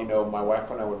throughout, my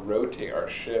wife and I would rotate our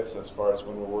shifts as far as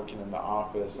when we're working in the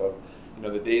office of,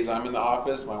 the days I'm in the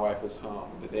office, my wife is home.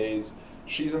 The days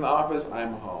she's in the office,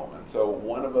 I'm home. And so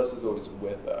one of us is always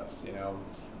with us,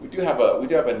 We do have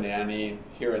a nanny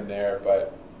here and there,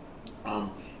 but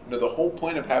the whole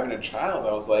point of having a child,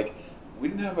 I was like, we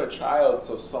didn't have a child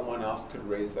so someone else could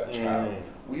raise that child.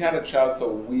 We had a child so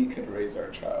we could raise our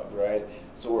child, right?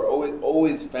 So we're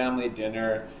always family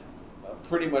dinner,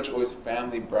 pretty much always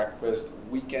family breakfast.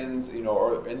 Weekends,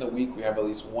 or in the week we have at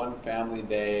least one family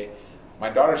day. My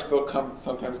daughter still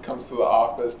sometimes comes to the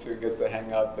office to gets to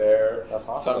hang out there. That's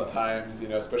awesome. Sometimes,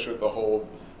 especially with the whole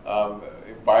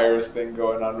virus thing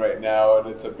going on right now, and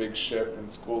it's a big shift,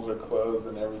 and schools are closed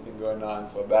and everything going on.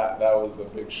 So that was a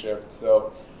big shift.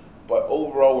 So, but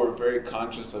overall, we're very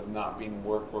conscious of not being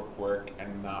work,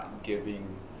 and not giving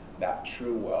that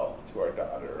true wealth to our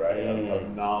daughter, right? Of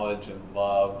knowledge and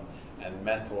love and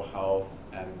mental health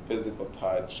and physical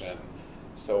touch, and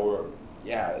so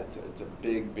it's a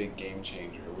big game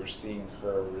changer. We're seeing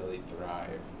her really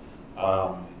thrive.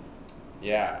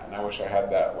 And I wish I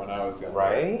had that when I was younger.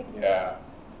 Right? Yeah.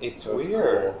 It's so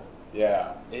weird. Cool.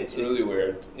 Yeah. It's really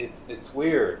weird. It's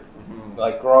weird. Mm-hmm.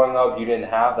 Like growing up, you didn't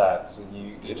have that, so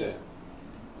you just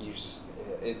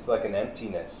it's like an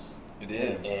emptiness. It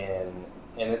is.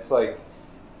 And it's like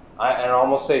I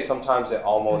almost say sometimes it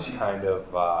almost kind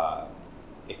of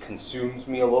it consumes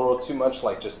me a little too much,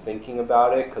 like just thinking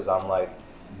about it, because I'm like,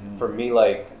 for me,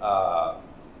 like I'm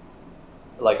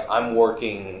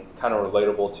working, kind of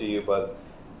relatable to you, but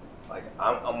like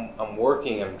I'm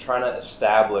working, I'm trying to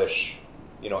establish,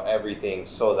 everything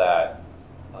so that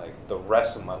like the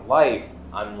rest of my life,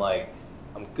 I'm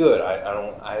good.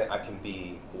 I can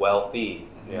be wealthy,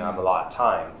 I have a lot of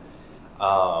time.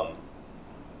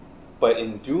 But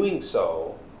in doing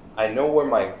so, I know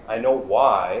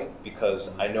why,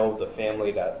 because I know the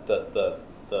family that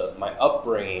my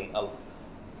upbringing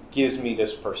gives me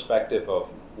this perspective of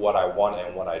what I want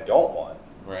and what I don't want.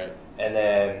 Right. And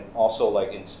then also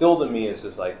like instilled in me is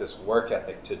this work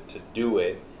ethic to do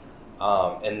it.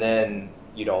 And then,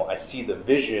 I see the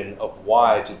vision of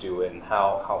why to do it and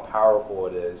how powerful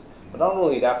it is. But not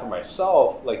only that, for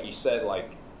myself, like you said,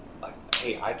 like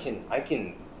hey, I can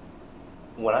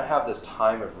when I have this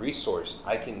time of resource,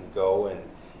 I can go and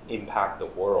impact the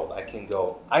world. I can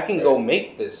go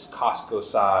make this Costco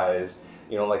size,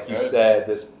 like you said,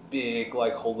 this big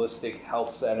like holistic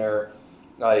health center.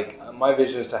 Like my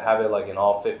vision is to have it like in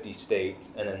all 50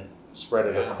 states and then spread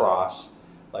it across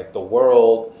like the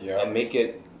world and make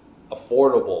it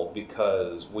affordable,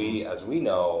 because as we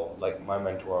know, like my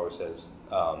mentor always says,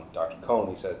 Dr. Cohn,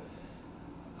 he said,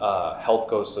 health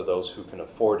goes to those who can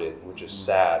afford it, which is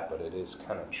sad, but it is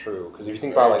kind of true. Because if you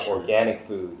think about like organic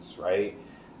foods, right?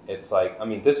 It's like,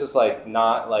 this is like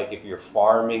not like if you're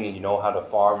farming and you know how to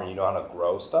farm and you know how to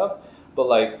grow stuff, but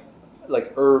like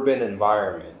urban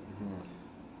environment.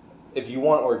 If you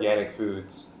want organic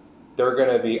foods, they're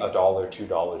going to be $1,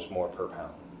 $2 more per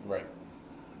pound. Right.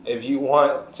 If you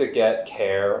want to get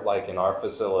care, like in our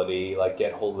facility, like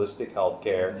get holistic health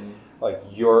care, like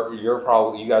you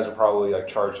guys are probably like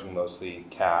charging mostly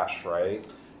cash, right?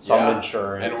 Some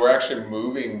insurance. And we're actually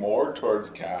moving more towards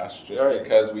cash just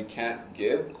because we can't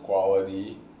give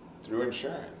quality through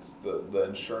insurance. The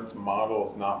insurance model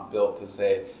is not built to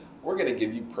say, we're going to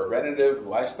give you preventative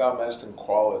lifestyle medicine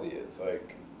quality. It's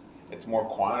like, it's more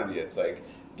quantity. It's like,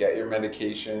 get your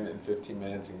medication in 15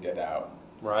 minutes and get out.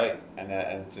 Right. and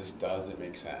it just doesn't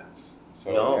make sense.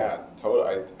 So No. yeah,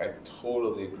 I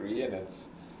totally agree, and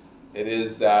it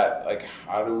is that, like,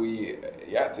 how do we,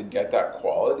 to get that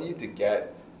quality, to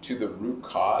get to the root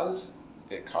cause,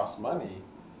 it costs money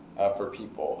for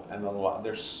people, and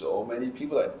there's so many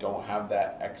people that don't have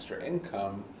that extra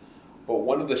income. But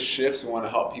one of the shifts we want to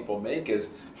help people make is,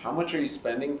 how much are you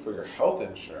spending for your health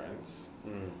insurance?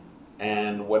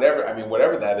 And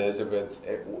whatever that is,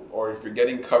 or if you're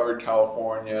getting covered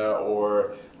California,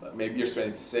 or maybe you're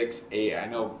spending 6, 8. I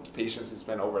know patients who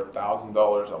spend over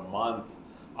 $1,000 a month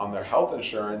on their health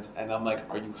insurance, and I'm like,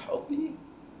 are you healthy?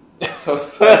 So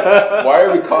it's like, why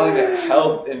are we calling it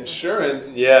health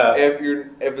insurance? Yeah.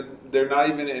 If they're not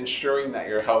even insuring that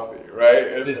you're healthy, right?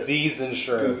 It's disease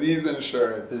insurance. Disease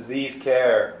insurance. Disease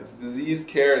care. It's disease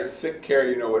care. It's sick care.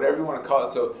 Whatever you want to call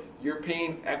it. So you're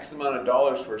paying X amount of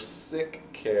dollars for sick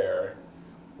care.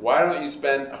 Why don't you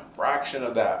spend a fraction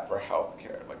of that for health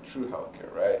care, like true health care,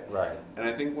 right? Right. And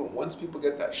I think once people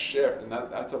get that shift, and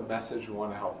that's a message we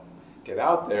want to help get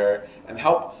out there, and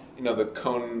help, the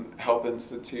Cone Health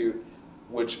Institute,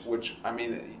 which I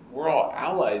mean, we're all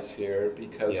allies here,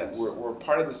 because Yes. we're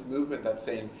part of this movement that's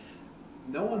saying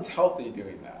no one's healthy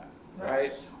doing that, right?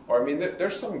 Yes. Or I mean,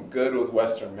 there's some good with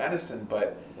Western medicine,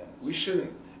 but Yes. we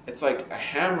shouldn't. It's like a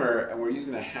hammer, and we're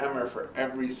using a hammer for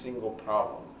every single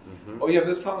problem. Oh, you have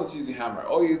this problem, let's use a hammer.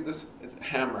 Oh, this is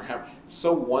hammer.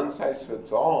 So one size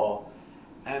fits all,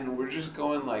 and we're just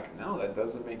going like, no, that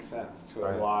doesn't make sense to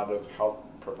a lot of health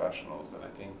professionals, and I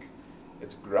think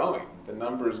it's growing. The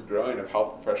number is growing of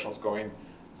health professionals going,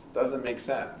 this doesn't make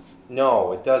sense.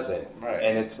 No, it doesn't. Right.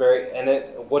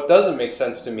 And what doesn't make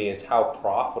sense to me is how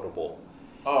profitable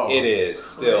it is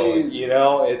still. Crazy.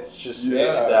 It's just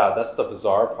that's the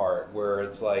bizarre part, where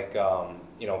it's like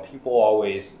people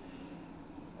always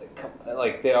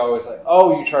they always like,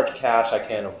 oh, you charge cash, I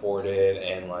can't afford it,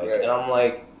 and and I'm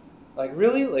like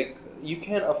really, like, you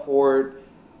can't afford,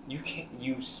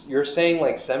 you're saying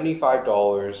like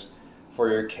 $75 for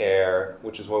your care,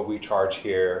 which is what we charge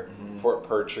here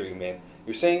per treatment.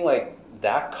 You're saying like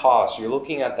that cost, you're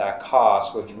looking at that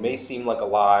cost, which may seem like a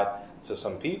lot to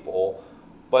some people,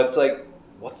 but it's like,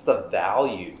 what's the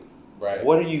value? Right.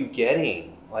 What are you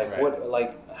getting? Like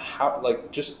Right. how,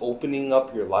 just opening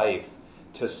up your life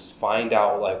to find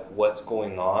out like what's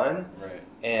going on, Right.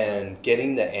 and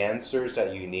getting the answers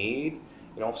that you need.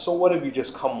 So what if you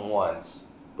just come once,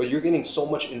 but you're getting so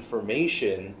much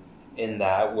information in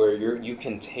that, where you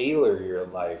can tailor your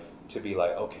life to be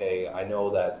like, okay, I know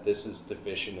that this is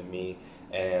deficient in me,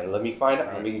 and let me find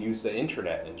out. Let me use the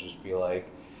internet and just be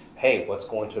like, hey, what's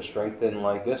going to strengthen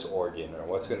like this organ, or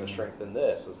what's going to strengthen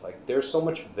this? It's like there's so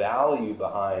much value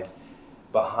behind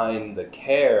the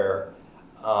care,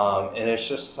 and it's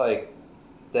just like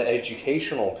the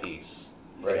educational piece.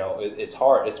 Right. It's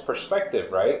hard. It's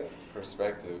perspective, right? It's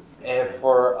perspective.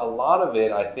 For a lot of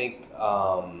it, I think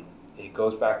it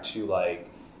goes back to like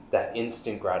that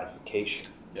instant gratification.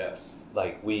 Yes.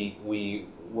 Like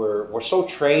we're so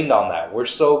trained on that. We're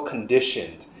so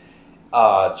conditioned.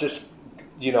 Just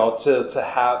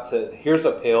to here's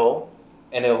a pill,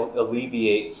 and it'll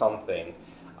alleviate something.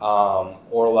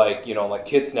 Or like like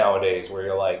kids nowadays, where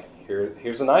you're like,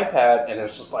 here's an iPad, and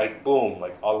it's just like boom,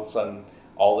 like all of a sudden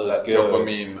all is that good.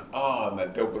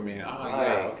 Dopamine.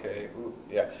 Yeah, okay. Ooh,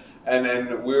 yeah. And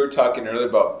then we were talking earlier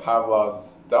about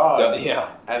Pavlov's dog.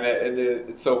 Yeah. And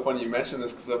it's so funny you mentioned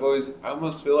this, because I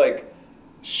almost feel like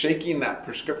shaking that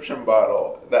prescription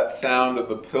bottle, that sound of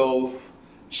the pills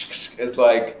is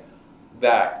like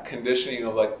that conditioning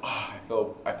of like, I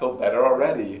feel better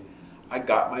already. I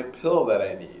got my pill that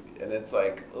I need. And it's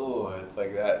like, it's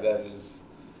like that is,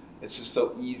 it's just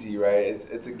so easy, right?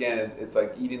 It's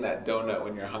like eating that donut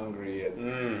when you're hungry.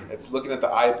 It's looking at the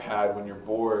iPad when you're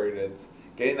bored. It's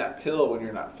getting that pill when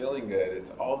you're not feeling good.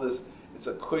 It's all this. It's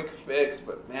a quick fix,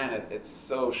 but man, it's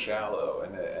so shallow,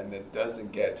 and it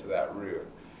doesn't get to that root.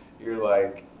 You're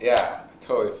like, yeah, I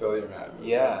totally feel you, man.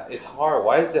 Yeah, it's hard.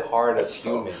 Why is it hard as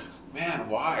humans? Man,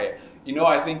 why?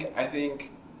 I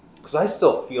think. Because I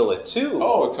still feel it too.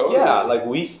 Oh, totally. Yeah, like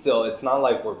it's not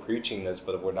like we're preaching this,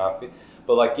 but we're not.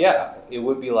 But like, yeah, it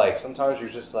would be like sometimes you're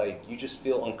just like, you just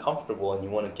feel uncomfortable and you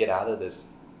want to get out of this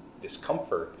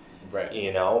discomfort. Right.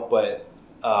 But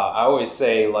I always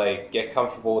say like, get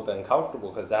comfortable with the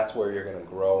uncomfortable, because that's where you're going to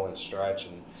grow and stretch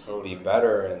and be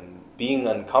better. And being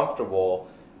uncomfortable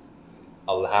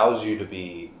allows you to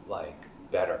be like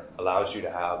better, allows you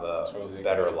to have a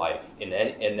better life in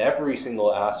every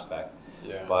single aspect.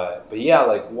 Yeah. But yeah,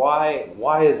 like why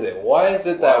is it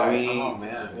that we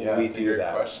we do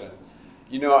that? Question.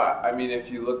 I mean, if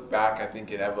you look back, I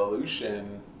think in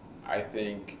evolution, I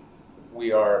think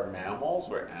we are mammals,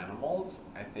 we're animals.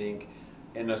 I think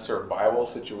in a survival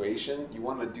situation, you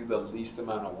want to do the least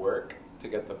amount of work to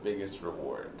get the biggest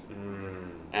reward.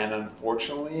 And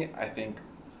unfortunately, I think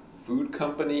food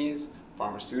companies,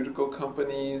 pharmaceutical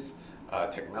companies,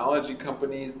 technology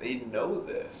companies, they know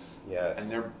this. Yes. And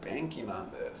they're banking on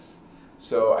this.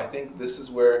 So I think this is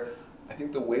where, I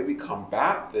think the way we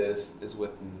combat this is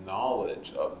with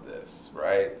knowledge of this,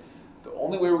 right? The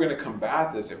only way we're going to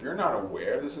combat this, if you're not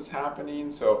aware this is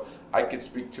happening, so I could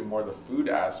speak to more the food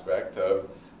aspect of,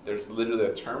 there's literally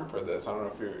a term for this. I don't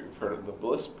know if you've heard of the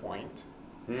bliss point.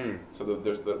 So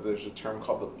there's a term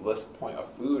called the bliss point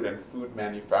of food, and food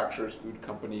manufacturers, food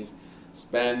companies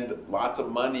spend lots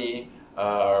of money,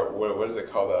 what is it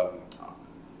called,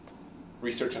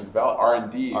 research and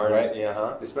development, R&D,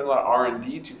 right? They spend a lot of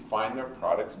R&D to find their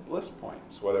products' bliss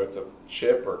points, whether it's a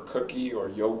chip or cookie or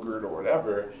yogurt or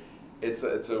whatever. It's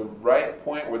a right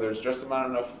point where there's just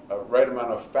right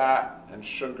amount of fat and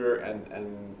sugar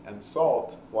and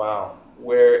salt. Wow.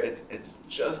 Where it's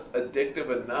just addictive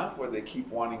enough where they keep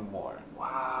wanting more.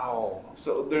 Wow.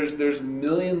 So there's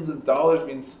millions of dollars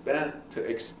being spent to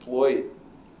exploit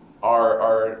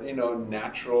our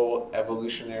natural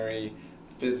evolutionary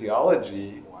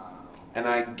physiology. Wow. And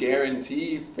I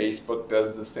guarantee Facebook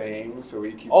does the same. So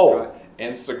we keep going.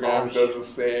 Instagram does the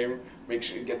same. Make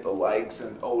sure you get the likes,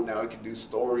 and now we can do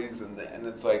stories, and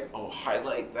it's like,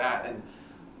 highlight that,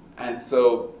 and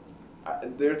so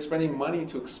they're spending money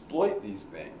to exploit these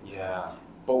things. Yeah.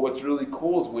 But what's really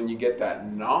cool is when you get that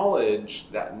knowledge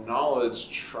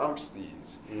trumps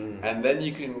these. And then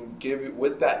you can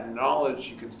with that knowledge,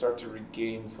 you can start to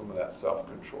regain some of that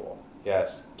self-control.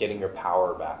 Yes, getting your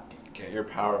power back. Get your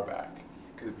power back.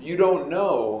 Because if you don't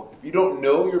know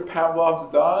you're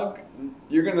Pavlov's dog,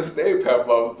 you're going to stay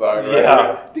Pavlov's dog, right?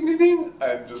 Yeah. Ding, ding, ding,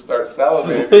 and just start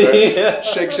salivating, right? Yeah.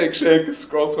 Shake, shake, shake,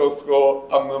 scroll, scroll, scroll,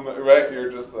 right?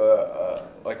 You're just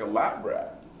like a lap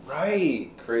rat. Right.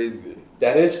 Crazy.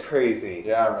 That is crazy.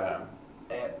 Yeah,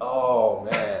 man. And,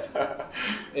 man.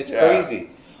 It's crazy.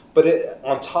 But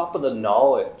on top of the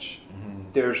knowledge,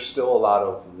 there's still a lot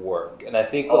of work. And I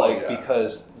think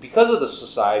because of the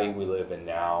society we live in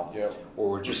now, where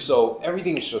we're just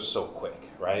everything is just so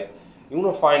quick, right? You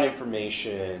want to find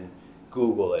information,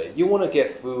 Google it. You want to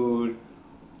get food,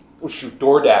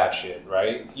 DoorDash it,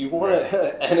 right? You want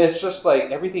to, and it's just like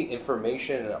everything,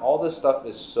 information and all this stuff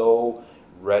is so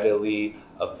readily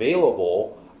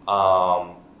available.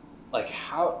 But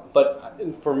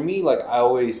for me, I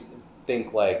always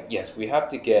think yes, we have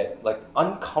to get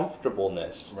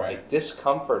uncomfortableness,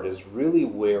 discomfort is really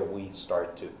where we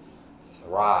start to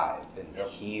thrive and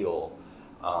heal,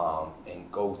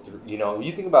 and go through.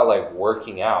 You think about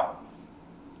working out.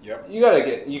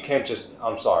 You can't just,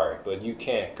 I'm sorry, but you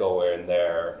can't go in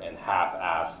there and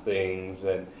half-ass things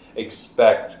and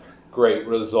expect great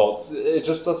results. It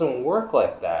just doesn't work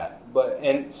like that.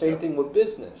 And same thing with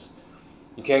business.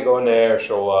 You can't go in there,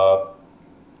 show up,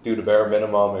 do the bare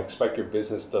minimum, and expect your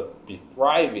business to be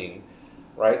thriving,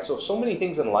 right? So many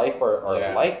things in life are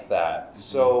like that.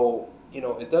 So,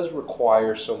 it does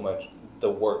require so much the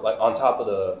work, on top of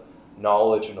the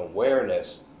knowledge and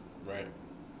awareness. Right.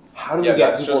 How do we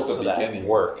get people to that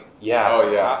work? Yeah.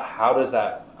 Oh, yeah. How does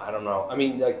that, I don't know. I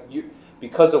mean,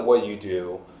 because of what you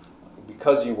do,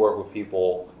 because you work with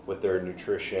people with their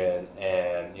nutrition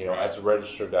and, as a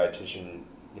registered dietitian,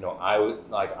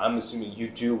 I'm assuming you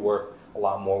do work a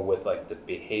lot more with the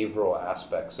behavioral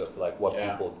aspects of what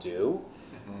people do.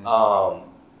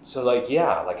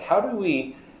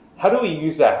 How do we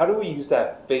use that? How do we use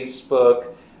that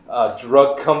Facebook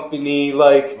drug company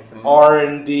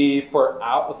R&D for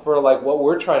what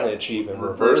we're trying to achieve and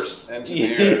reverse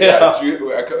engineer,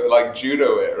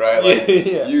 judo it, right?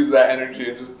 Use that energy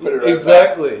and just put it right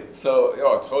exactly back. So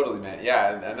totally, man.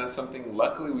 And that's something,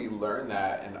 luckily we learned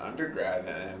that in undergrad, and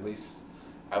at least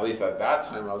at that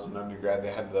time I was an undergrad,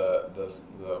 they had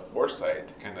the foresight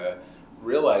to kind of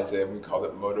realize it, and we called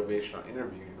it motivational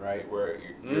interviewing, right? Where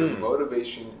you're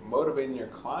motivating your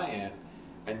client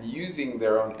and using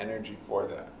their own energy for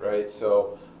that, right?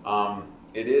 So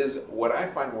it is, what I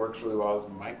find works really well is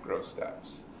micro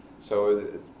steps. So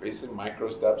it's basically micro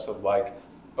steps of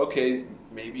okay,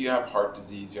 maybe you have heart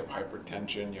disease, you have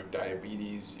hypertension, you have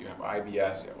diabetes, you have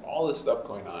IBS, you have all this stuff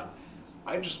going on.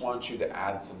 I just want you to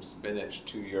add some spinach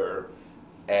to your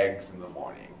eggs in the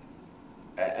morning.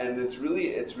 And it's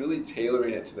really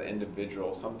tailoring it to the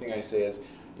individual. Something I say is,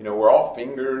 we're all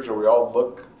fingers, or we all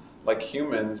look like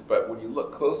humans, but when you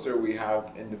look closer, we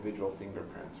have individual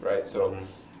fingerprints, right? So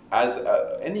as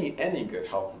any good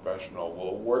health professional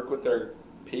will work with their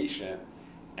patient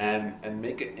and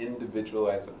make an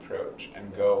individualized approach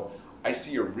and go, I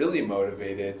see you're really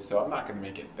motivated, so I'm not going to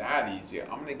make it that easy.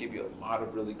 I'm going to give you a lot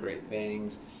of really great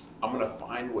things. I'm going to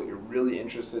find what you're really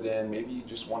interested in. Maybe you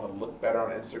just want to look better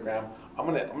on Instagram. I'm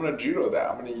going to judo that.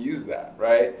 I'm going to use that,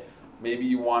 right? Maybe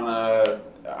you want to,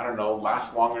 I don't know,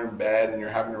 last longer in bed and you're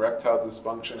having erectile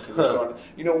dysfunction because you're so,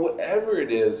 you know, whatever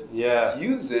it is,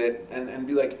 use it and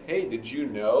be like, hey, did you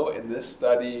know in this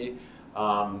study,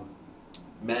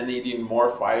 men eating more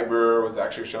fiber was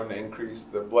actually shown to increase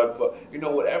the blood flow, you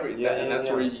know, whatever. And that's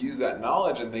where you use that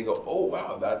knowledge and they go, oh,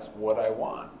 wow, that's what I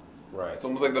want. Right. It's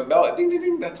almost like the bell, ding, ding,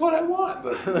 ding, that's what I want.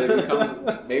 But they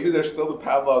become, maybe they're still the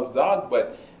Pavlov's dog,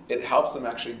 but it helps them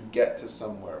actually get to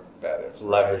somewhere better. It's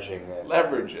leveraging it.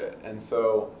 Leverage it. And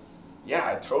so, yeah,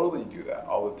 I totally do that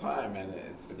all the time. And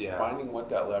it's finding what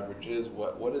that leverage is,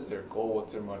 what is their goal,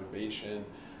 what's their motivation.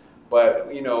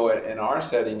 But, you know, in our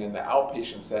setting, in the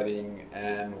outpatient setting,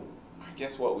 and I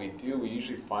guess what we do, we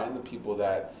usually find the people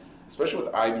that, especially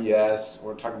with IBS,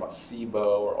 we're talking about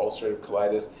SIBO or ulcerative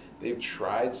colitis, they've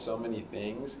tried so many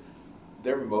things,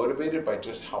 they're motivated by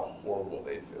just how horrible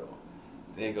they feel.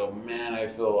 They go, man, I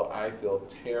feel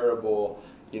terrible.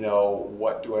 You know,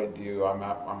 what do I do? I'm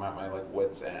at my like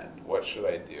wit's end. What should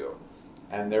I do?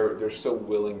 And they're so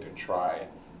willing to try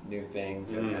new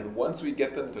things. And once we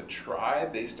get them to try,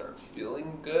 they start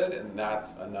feeling good, and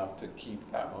that's enough to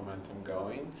keep that momentum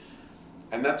going.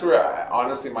 And that's where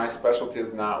honestly my specialty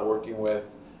is not working with,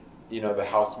 you know, the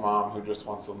house mom who just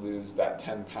wants to lose that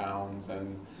 10 pounds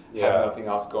and has nothing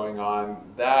else going on.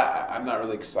 That I'm not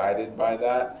really excited by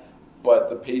that.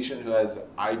 But the patient who has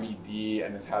IBD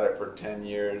and has had it for 10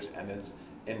 years and is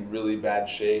in really bad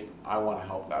shape, I want to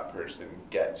help that person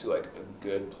get to like a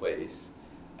good place,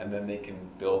 and then they can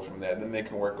build from there. Then they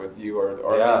can work with you,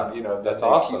 or you know, that's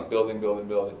awesome. Keep building.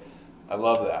 I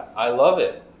love that. I love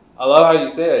it. I love how you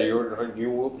say that.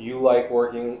 You like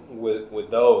working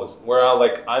with those. Where I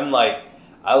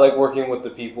like working with the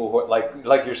people who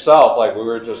like yourself. Like we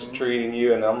were just treating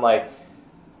you, and I'm like,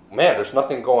 man, there's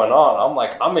nothing going on. I'm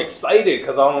like, I'm excited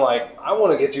because I'm like, I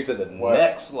want to get you to the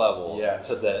next level.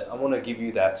 Yes. I want to give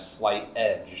you that slight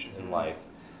edge in life.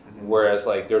 Whereas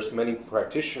like there's many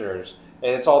practitioners,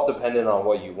 and it's all dependent on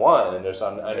what you want. And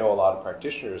I know a lot of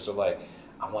practitioners are like,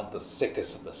 I want the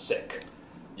sickest of the sick.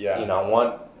 Yeah. You know,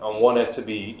 I want it to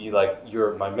be like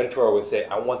my mentor would say,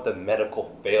 I want the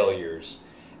medical failures.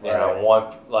 And I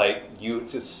want like you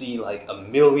to see like 1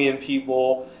 million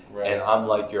people, and I'm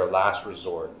like your last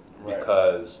resort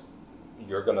because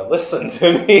you're gonna listen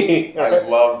to me. I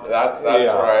love that. That's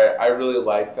right. I really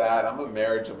like that. I'm a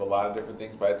marriage of a lot of different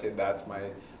things, but I'd say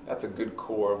that's a good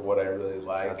core of what I really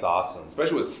like. That's awesome.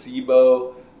 Especially with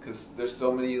SIBO, because there's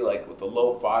so many, like with the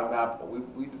low FODMAP,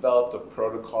 we developed a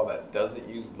protocol that doesn't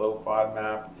use low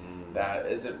FODMAP, that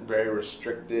isn't very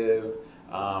restrictive.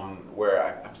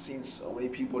 Where I'm seeing so many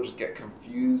people just get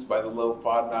confused by the low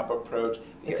FODMAP approach.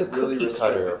 It's a cookie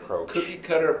cutter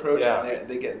approach. And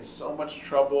they get in so much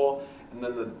trouble. And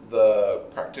then the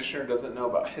practitioner doesn't know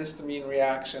about histamine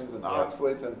reactions and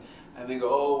oxalates, and they go,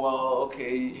 oh, well,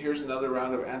 okay, here's another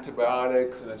round of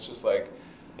antibiotics, and it's just like,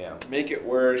 make it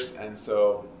worse. And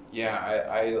so,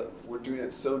 we're doing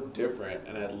it so different,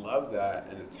 and I love that,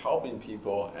 and it's helping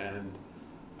people, and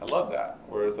I love that.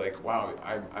 Whereas like, wow,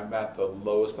 I'm at the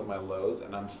lowest of my lows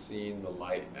and I'm seeing the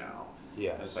light now.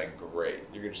 Yes. And it's like, great.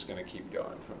 You're just going to keep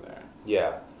going from there.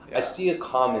 Yeah. I see a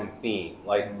common theme,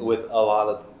 like with a lot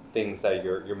of things that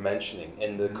you're mentioning.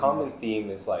 And the common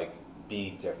theme is like,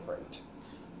 be different.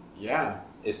 Yeah.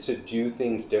 Is to do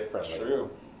things differently. True.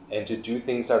 And to do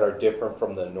things that are different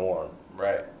from the norm.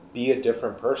 Right. Be a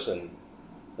different person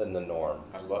than the norm.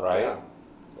 I love that.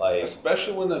 Like,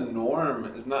 especially when the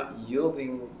norm is not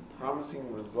yielding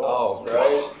promising results,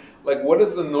 right? Like, what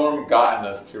has the norm gotten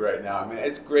us to right now? I mean,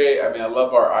 it's great. I mean, I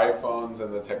love our iPhones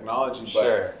and the technology,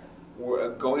 but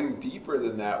we're going deeper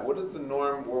than that. What is the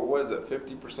norm? What is it?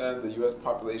 50% of the U.S.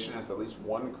 population has at least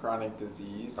one chronic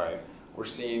disease. Right. We're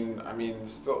seeing, I mean,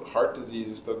 still heart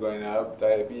disease is still going up,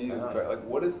 diabetes. But like,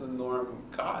 what has the norm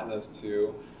gotten us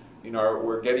to? You know,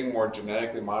 we're getting more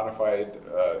genetically modified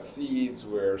seeds.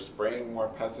 We're spraying more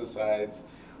pesticides.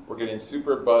 We're getting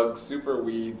super bugs, super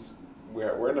weeds.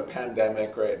 We're in a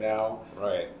pandemic right now.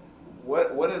 Right.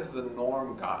 What has the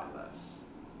norm gotten us?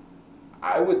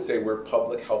 I would say we're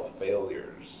public health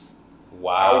failures.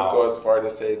 Wow. I would go as far to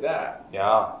say that.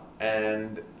 Yeah.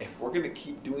 And if we're going to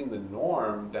keep doing the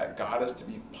norm that got us to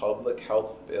be public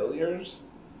health failures,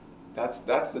 that's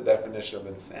the definition of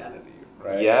insanity,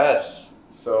 right? Yes.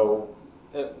 So,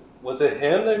 was it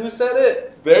him who said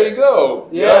it? There you go.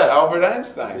 Yeah, Albert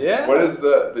Einstein. Yeah. What is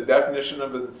the definition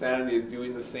of insanity? Is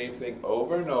doing the same thing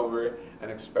over and over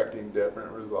and expecting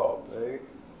different results.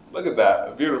 Look at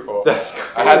that, beautiful. That's crazy.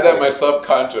 I had that in my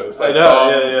subconscious. I know, saw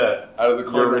yeah. Out of the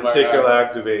corner Your of my reticular eye.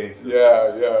 activating system.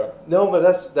 Yeah. No, but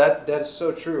that's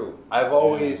so true. I've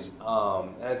always,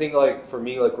 and I think like for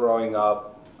me, like growing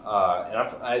up,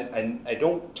 and I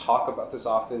don't talk about this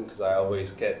often because I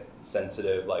always get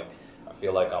sensitive. Like I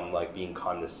feel like I'm like being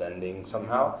condescending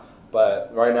somehow.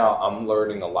 But right now, I'm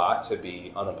learning a lot to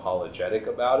be unapologetic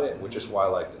about it, which is why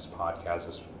like this podcast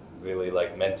is really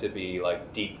like meant to be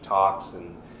like deep talks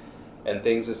and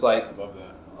things. It's like, I love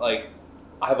that. like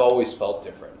I've always felt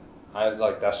different.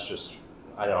 That's just,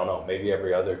 I don't know, maybe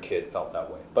every other kid felt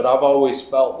that way. But I've always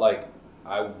felt like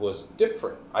I was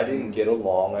different. I didn't get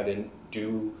along. I didn't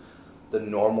do the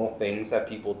normal things that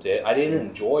people did. I didn't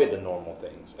enjoy the normal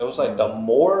things. It was like the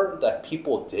more that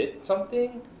people did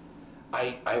something,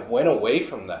 I went away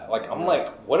from that. Like, I'm like,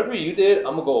 whatever you did,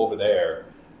 I'm gonna go over there.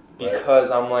 Because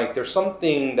I'm like, there's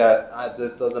something that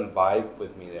just doesn't vibe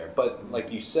with me there. But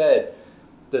like you said,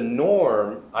 the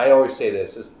norm, I always say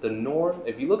this, is the norm,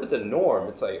 if you look at the norm,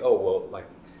 it's like, oh, well, like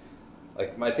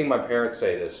I think my parents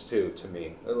say this too to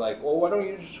me. They're like, well, why don't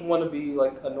you just want to be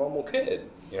like a normal kid?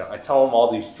 You know, I tell them all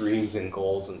these dreams and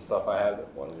goals and stuff I have.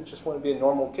 Why don't you just want to be a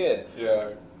normal kid?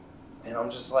 Yeah. And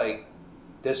I'm just like,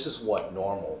 this is what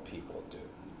normal people do.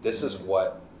 This is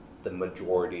what the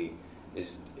majority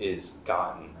is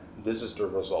gotten. This is the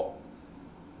result.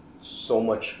 So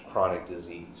much chronic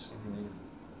disease.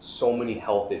 So many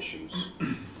health issues.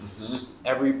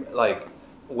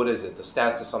 What is it? The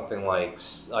stats is something like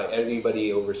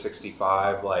everybody over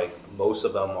 65, like most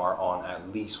of them are on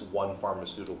at least one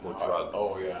pharmaceutical drug.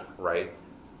 Oh yeah. Right?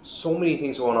 So many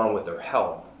things going on with their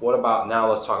health. What about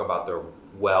now? Let's talk about their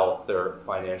wealth, their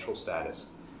financial status.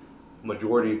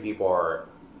 Majority of people are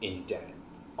in debt.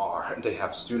 They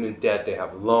have student debt, they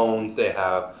have loans, they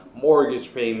have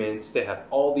mortgage payments, they have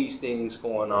all these things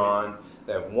going on.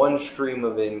 They have one stream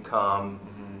of income,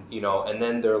 you know, and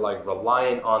then they're like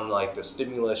reliant on like the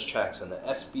stimulus checks and the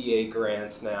SBA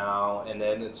grants now, and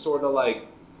then it's sort of like,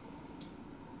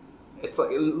 it's like,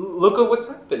 look at what's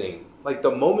happening. Like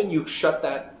the moment you shut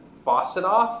that faucet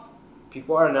off,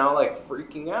 people are now like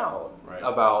freaking out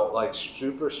about, like,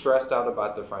 super stressed out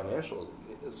about their financial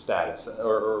status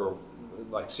or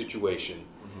like situation.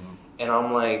 And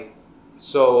I'm like,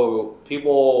 so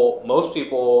most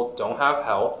people don't have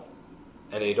health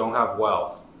and they don't have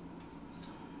wealth.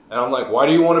 And I'm like, why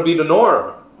do you want to be the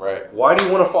norm? Right. Why do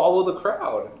you want to follow the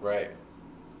crowd? Right.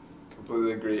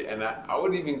 Completely agree. And I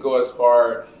would even go as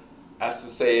far as to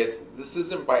say this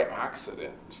isn't by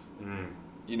accident.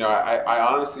 You know,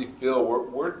 I honestly feel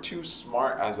we're too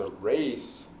smart as a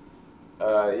race,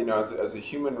 you know, as a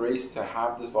human race to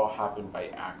have this all happen by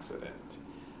accident.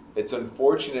 It's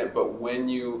unfortunate, but when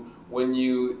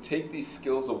you take these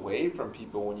skills away from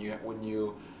people, when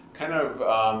you kind of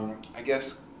I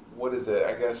guess, what is it?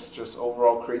 I guess just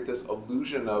overall create this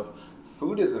illusion of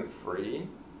food isn't free,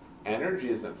 energy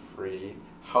isn't free,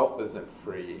 health isn't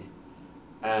free,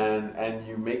 and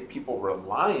you make people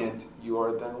reliant, you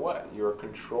are then what? You're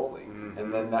controlling.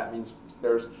 And then that means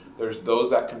there's those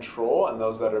that control and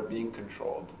those that are being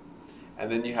controlled. And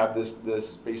then you have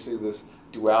this basically this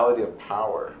duality of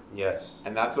power. Yes.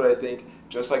 And that's what I think,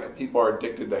 just like people are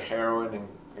addicted to heroin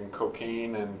and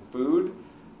cocaine and food,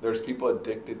 there's people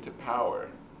addicted to power.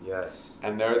 Yes.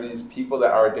 And there are these people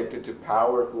that are addicted to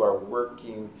power who are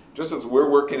working, just as we're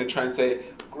working to try and say,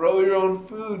 grow your own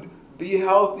food, be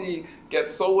healthy, get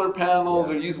solar panels,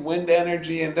 or use wind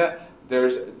energy, and that.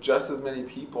 There's just as many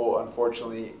people,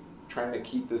 unfortunately, trying to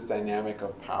keep this dynamic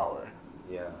of power.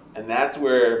 Yeah. And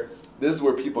this is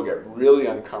where people get really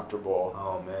uncomfortable.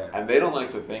 Oh man. And they don't like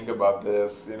to think about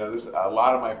this. You know, there's a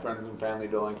lot of my friends and family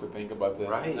don't like to think about this.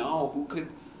 Right. No, who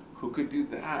could do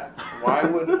that? Why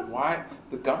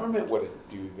the government wouldn't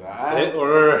do that?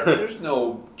 There's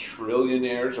no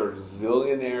trillionaires or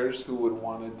zillionaires who would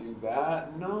want to do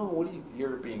that. No,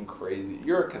 you're being crazy.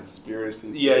 You're a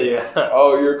conspiracy theory. Yeah.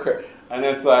 Oh, you're crazy. And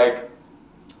it's like,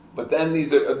 but then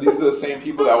these are the same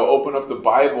people that will open up the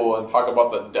Bible and talk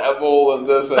about the devil and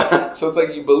this. And so it's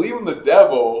like you believe in the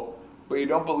devil, but you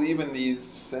don't believe in these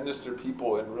sinister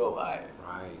people in real life.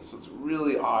 Right. So it's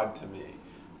really odd to me.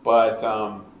 But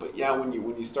yeah, when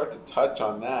you start to touch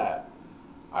on that,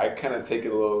 I kind of take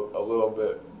it a little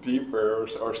bit deeper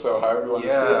or so, however you want to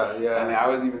say it. Yeah. And I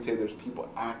would even say there's people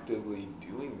actively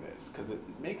doing this because it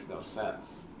makes no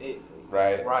sense.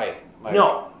 Right. Like,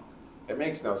 no. It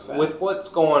makes no sense. With what's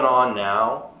going on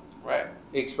now, right?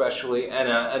 Especially, and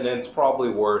it's probably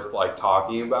worth like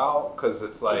talking about because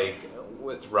it's like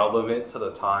it's relevant to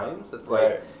the times. It's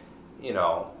like, you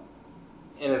know,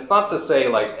 and it's not to say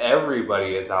like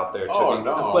everybody is out there,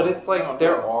 but it's like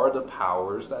there are the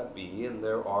powers that be, and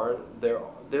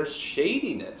there's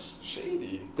shadiness.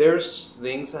 Shady. There's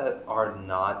things that are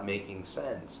not making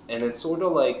sense, and it's sort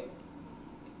of like,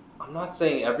 I'm not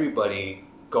saying everybody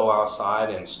go outside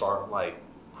and start like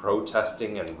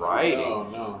protesting and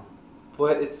rioting. No.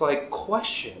 But it's like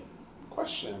question,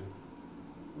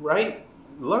 right?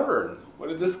 Learn. What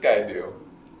did this guy do?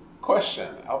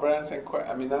 Question. Albert Einstein.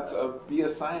 I mean, be a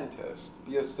scientist,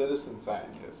 be a citizen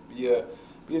scientist, be a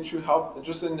true health.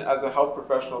 As a health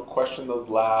professional, question those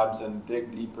labs and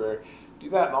dig deeper. Do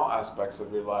that in all aspects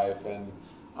of your life, and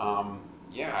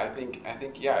I think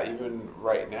even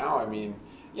right now, I mean.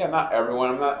 Yeah, not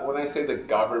everyone. When I say the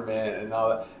government and all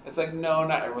that, it's like, no,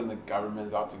 not everyone in the government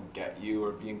is out to get you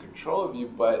or be in control of you,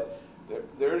 but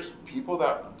there's people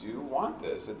that do want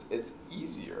this. It's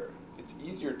easier. It's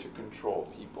easier to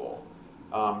control people,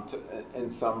 in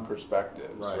some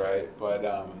perspectives, right? But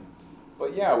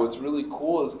yeah, what's really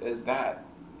cool is that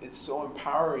it's so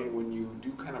empowering when you do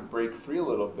kind of break free a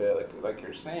little bit, like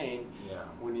you're saying. Yeah.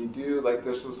 When you do, like,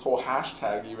 there's this whole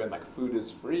hashtag even, like, food is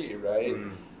free, right?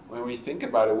 When we think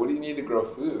about it, what do you need to grow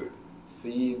food?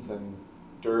 Seeds and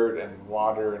dirt and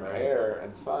water and air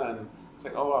and sun. It's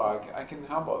like, oh, wow, I can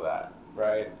have all that,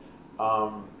 right?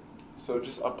 So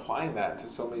just applying that to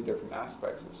so many different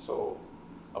aspects is so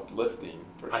uplifting,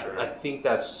 for sure. I think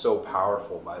that's so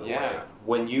powerful, by the way.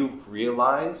 When you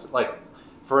realize, like,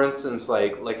 for instance,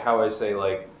 like how I say,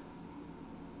 like,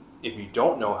 if you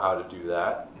don't know how to do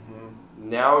that,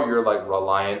 now you're like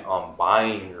reliant on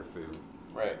buying your food,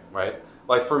 right?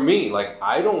 Like for me, like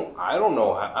I don't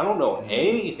know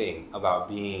anything about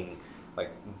being like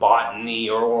botany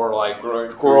or like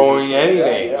growing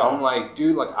anything. Yeah. I'm like,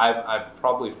 dude, like I've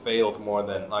probably failed more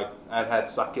than, like, I've had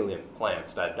succulent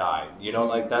plants that died. You know,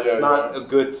 like that's not a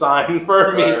good sign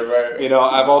for me. Right. You know,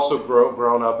 I've also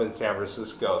grown up in San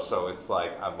Francisco, so it's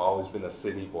like I've always been a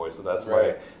city boy. So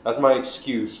that's my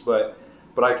excuse. But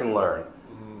I can learn.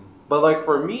 But like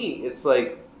for me, it's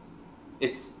like.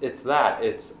 It's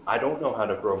I don't know how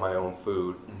to grow my own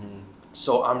food,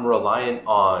 so I'm reliant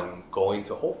on going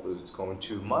to Whole Foods, going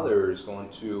to Mother's, going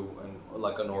to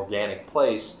an organic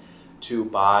place to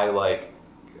buy like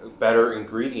better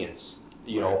ingredients,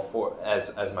 you know, for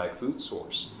as my food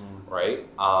source, right?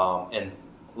 And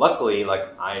luckily, like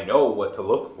I know what to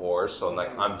look for, so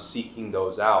like I'm seeking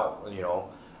those out, you know,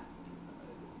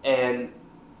 and.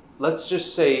 Let's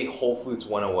just say Whole Foods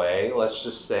went away. Let's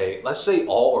say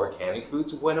all organic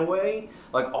foods went away.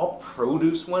 Like all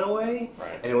produce went away.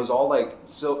 And it was all like,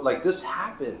 so like this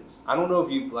happens. I don't know if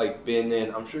you've like been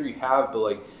in, I'm sure you have, but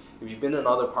like if you've been in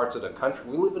other parts of the country,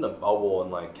 we live in a bubble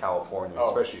in like California,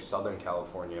 especially Southern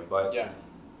California. But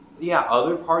yeah,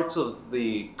 other parts of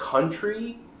the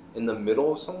country in the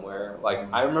middle of somewhere, like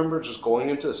I remember just going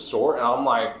into the store and I'm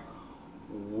like,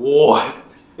 what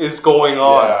is going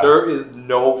on? There is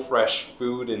no fresh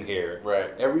food in here.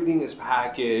 Everything is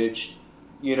packaged.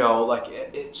 You know, like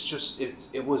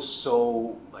it was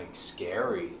so like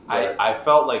scary. I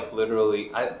felt like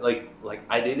literally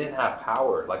I didn't have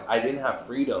power. Like I didn't have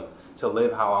freedom to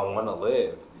live how I want to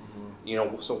live. You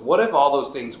know, so what if all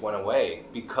those things went away?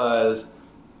 Because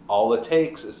all it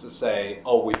takes is to say,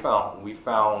 oh, we found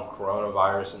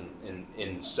coronavirus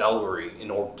in celery,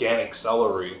 in organic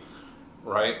celery.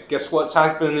 Right? Guess what's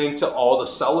happening to all the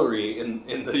celery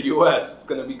in the U.S.? It's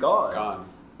going to be gone.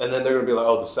 And then they're going to be like,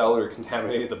 oh, the celery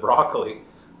contaminated the broccoli.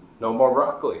 No more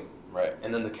broccoli.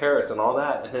 And then the carrots and all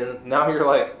that. And then now you're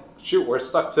like, shoot, we're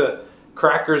stuck to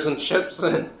crackers and chips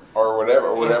and... Or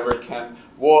whatever can...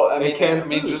 Well, I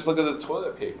mean, just look at the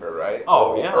toilet paper, right?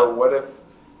 Oh, yeah. Or what if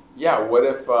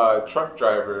truck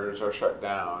drivers are shut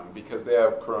down because they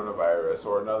have coronavirus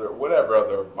or whatever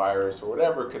other virus or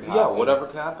whatever could happen. Yeah, whatever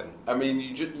could happen. I mean,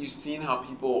 you've seen how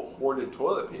people hoarded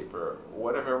toilet paper.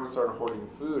 What if everyone started hoarding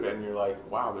food and you're like,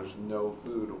 wow, there's no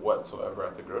food whatsoever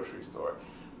at the grocery store?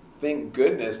 Thank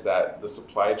goodness that the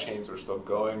supply chains are still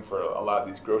going for a lot of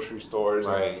these grocery stores.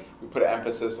 And we put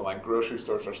emphasis on like grocery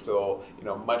stores are still, you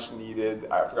know, much needed.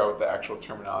 I forgot what the actual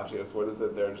terminology is. What is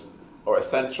it? Or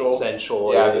essential.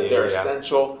 They're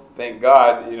essential. Thank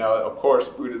God, you know, of course,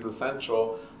 food is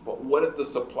essential. But what if the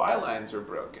supply lines are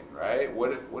broken, right?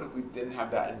 What if we didn't have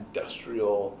that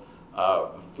industrial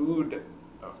food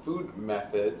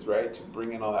methods, right, to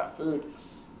bring in all that food?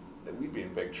 We'd be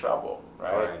in big trouble,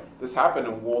 right? This happened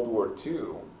in World War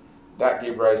II. That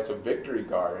gave rise to victory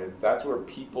gardens. That's where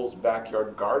people's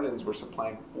backyard gardens were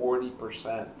supplying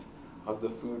 40% of the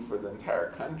food for the entire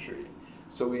country.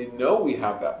 So we know we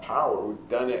have that power. We've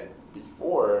done it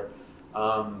before.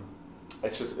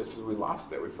 It's just we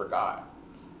lost it. We forgot.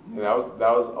 And that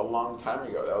was a long time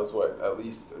ago. That was what, at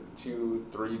least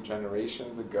 2-3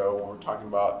 generations ago, when we're talking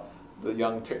about the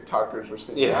young TikTokers we're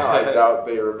seeing now. I doubt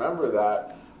they remember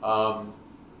that.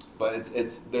 But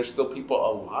there's still people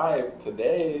alive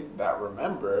today that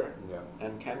remember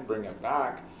and can bring it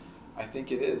back. I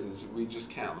think it is we just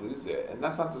can't lose it. And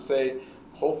that's not to say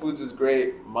Whole Foods is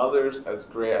great, Mother's is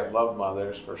great. I love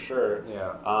Mother's for sure.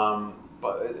 Yeah.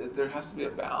 But there has to be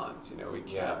a balance. We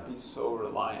can't be so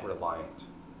reliant.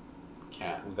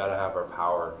 Can't. We gotta have our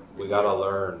power. We gotta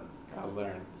learn.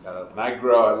 And I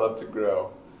grow. I love to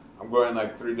grow. I'm growing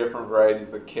like 3 different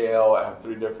varieties of kale. I have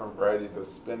 3 different varieties of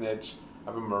spinach. I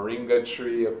have a moringa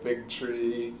tree, a fig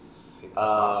tree. That's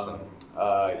awesome.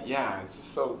 It's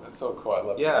just so cool. I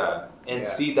love to grow. And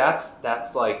see,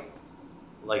 that's like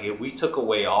if we took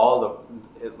away all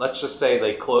the, let's just say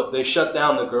they shut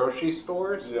down the grocery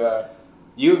stores. Yeah.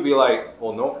 You would be like,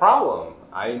 well, no problem.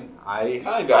 I know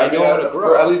how to grow.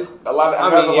 For at least a lot. I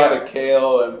have a lot of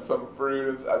kale and some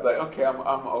fruits. I'm like, okay, I'm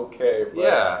okay.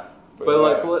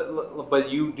 But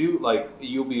you do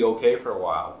you'll be okay for a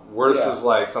while. Versus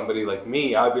like somebody like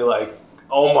me, I'd be like,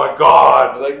 oh my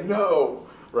God, like no,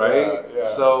 right?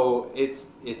 So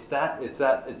it's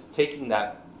taking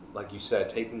that, like you said,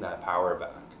 taking that power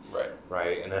back,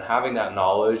 right, and then having that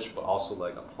knowledge, but also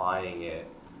like applying it,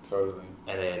 totally,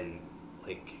 and then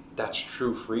that's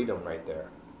true freedom right there.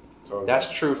 Totally. That's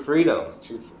true freedom.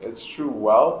 It's true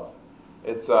wealth.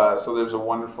 It's so there's a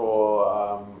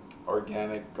wonderful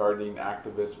organic gardening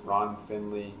activist, Ron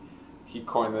Finley. He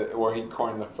coined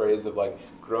the phrase of like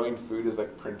growing food is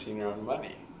like printing your own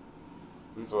money.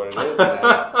 That's what it is,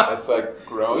 man. It's like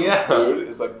growing food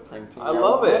is like printing your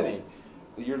own money.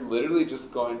 You're literally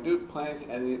just going, dude, plants,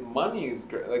 and money is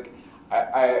great. Like,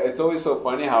 it's always so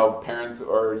funny how parents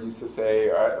used to say,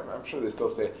 or I'm sure they still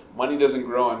say, money doesn't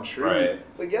grow on trees. Right.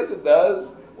 It's like, yes, it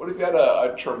does. What if you had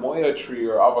a tremoya tree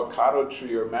or avocado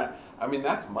tree I mean,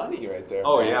 that's money right there.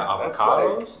 Oh, man. yeah,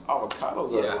 avocados?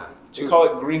 Avocados are, you call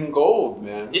it green gold,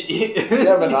 man. You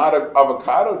have an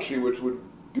avocado tree, which would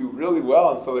do really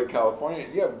well in Southern California.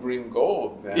 You have green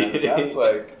gold, man.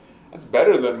 That's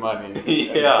better than money,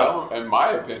 in my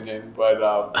opinion. But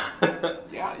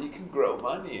you can grow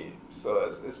money. So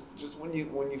it's just when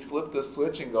you flip the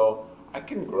switch and go, I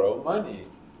can grow money.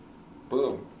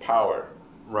 Boom, power.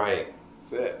 Right.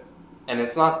 That's it. And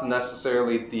it's not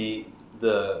necessarily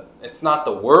it's not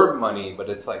the word money, but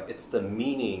it's the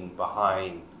meaning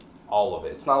behind all of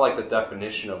it. It's not like the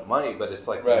definition of money, but it's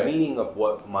like the meaning of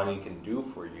what money can do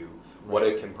for you, what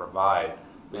it can provide.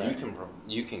 But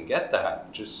you can get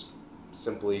that just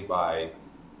simply by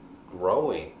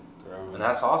growing. And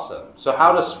that's awesome. So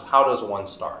how does one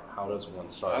start? How does one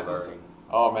start learning?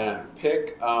 Oh man,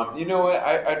 pick. You know what?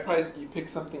 I'd probably you pick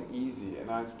something easy,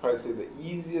 and I'd probably say the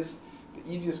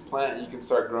easiest plant you can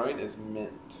start growing is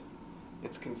mint.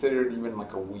 It's considered even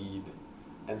like a weed,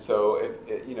 and so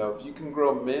if you can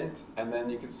grow mint, and then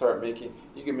you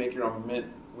can make your own mint.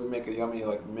 We make a yummy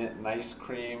mint ice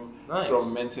cream. Nice. Throw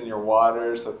mint in your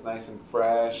water so it's nice and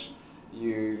fresh.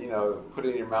 You put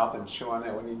it in your mouth and chew on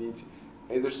it when you need to.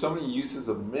 Hey, there's so many uses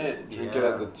of mint. Drink it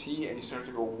as a tea, and you start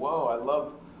to go, whoa,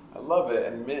 I love it.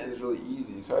 And mint is really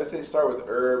easy. So I say start with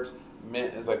herbs.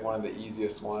 Mint is like one of the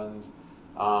easiest ones.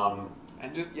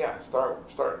 And just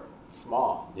start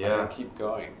small. And then keep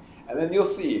going. And then you'll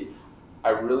see, I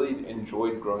really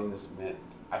enjoyed growing this mint.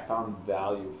 I found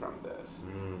value from this.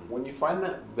 When you find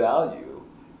that value,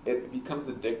 it becomes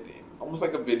addicting. Almost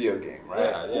like a video game,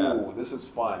 right? Ooh, this is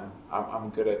fun. I'm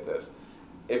good at this.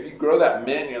 If you grow that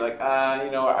mint, and you're like,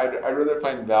 I'd rather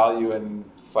find value in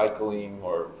cycling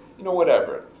or,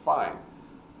 whatever. Fine.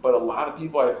 But a lot of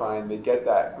people I find, they get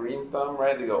that green thumb,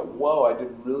 right? They go, whoa, I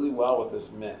did really well with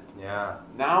this mint. Yeah.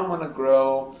 Now I'm going to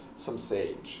grow some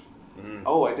sage.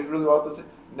 Oh, I did really well with this.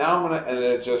 Now I'm going to, and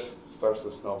then it just starts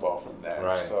to snowball from there.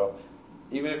 Right. So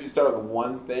even if you start with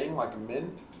one thing, like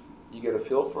mint, you get a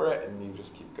feel for it, and you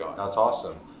just keep going. That's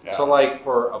awesome. Yeah. So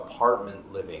for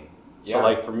apartment living.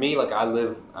 So for me, I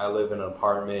live in an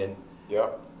apartment.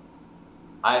 Yep.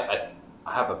 I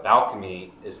have a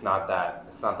balcony. It's not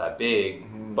that big,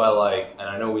 but and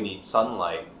I know we need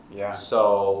sunlight. Yeah.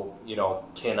 So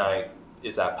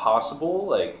is that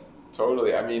possible?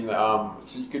 Totally. I mean,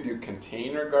 so you could do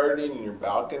container gardening in your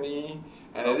balcony,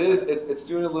 and it's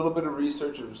doing a little bit of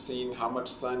research of seeing how much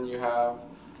sun you have.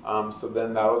 So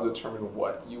then that'll determine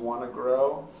what you want to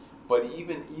grow. But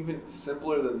even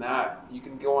simpler than that, you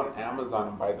can go on Amazon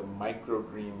and buy the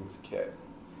microgreens kit.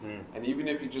 And even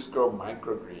if you just grow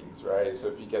microgreens, right? So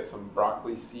if you get some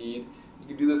broccoli seed, you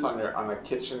can do this on a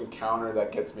kitchen counter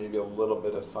that gets maybe a little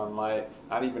bit of sunlight,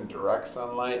 not even direct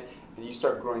sunlight, and you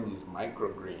start growing these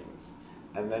microgreens.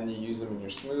 and then you use them in your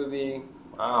smoothie.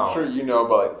 Wow. I'm sure you know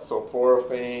about like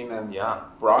sulforaphane, and Yeah.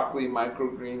 broccoli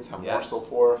microgreens have Yes. more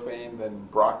sulforaphane than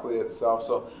broccoli itself.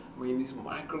 So I mean, these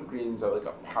microgreens are like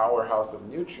a powerhouse of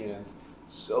nutrients,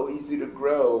 so easy to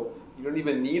grow. You don't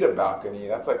even need a balcony.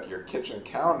 That's like your kitchen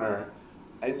counter,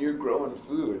 and you're growing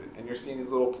food, and you're seeing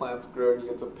these little plants grow, and you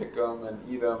get to pick them and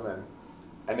eat them,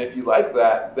 and if you like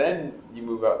that, then you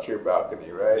move out to your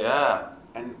balcony, right? Yeah.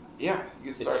 And yeah,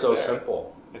 you start It's so there.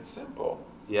 simple. It's simple.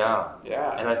 Yeah.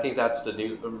 Yeah. And I think that's the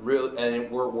new real,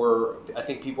 and I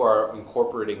think people are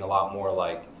incorporating a lot more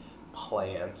like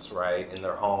plants, right, in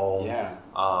their home. Yeah.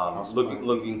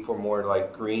 Looking for more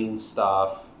like green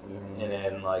stuff. Mhm. And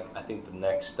then like I think the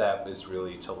next step is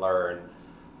really to learn.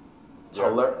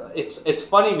 Yeah. It's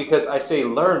funny because I say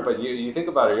learn, but you think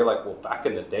about it, you're like, well, back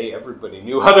in the day, everybody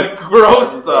knew how to grow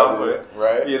stuff,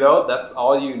 right? You know, that's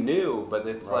all you knew. But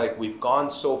it's Right. like we've gone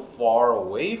so far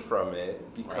away from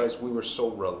it because we're so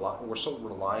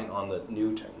reliant on the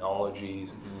new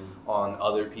technologies, on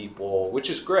other people, which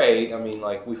is great. I mean,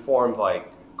 like we formed like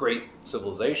great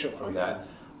civilization from that.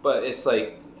 But it's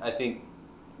like I think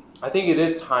it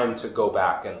is time to go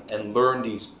back and learn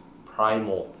these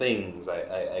primal things,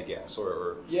 I guess,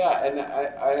 or Yeah, and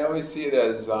I always see it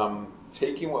as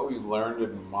taking what we've learned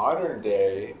in modern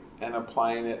day and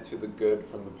applying it to the good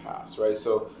from the past, right?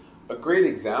 So a great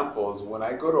example is when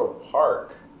I go to a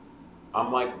park,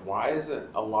 I'm like, why isn't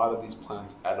a lot of these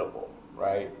plants edible,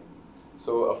 right?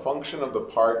 So a function of the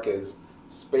park is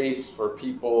space for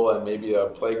people and maybe a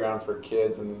playground for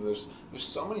kids, and then there's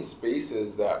so many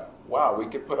spaces that, wow, we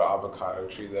could put an avocado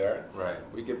tree there. right.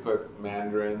 We could put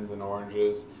mandarins and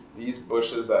oranges. These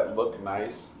bushes that look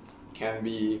nice can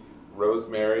be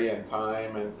rosemary and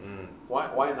thyme, and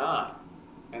why not?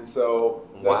 And so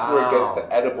that's where it gets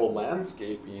to edible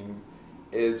landscaping.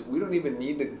 Is we don't even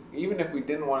need to, even if we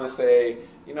didn't want to say,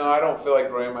 you know, I don't feel like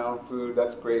growing my own food,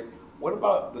 that's great. What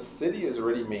about the city is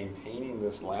already maintaining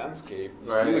this landscape?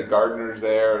 You see the gardeners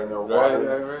there and they're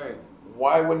watering. Right.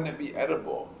 Why wouldn't it be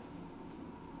edible?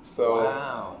 So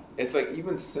Wow. it's like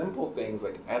even simple things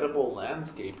like edible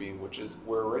landscaping, which is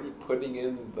we're already putting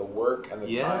in the work and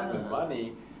the time and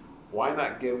money. Why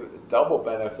not give double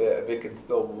benefit if it can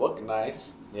still look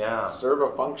nice, serve a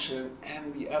function,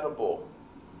 and be edible?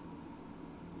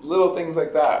 Little things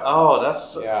like that. Oh,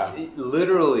 that's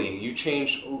literally you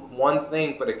change one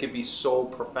thing, but it could be so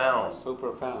profound. So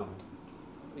profound.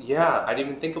 Yeah, I didn't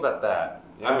even think about that.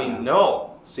 Yeah. I mean,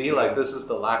 no. See, like this is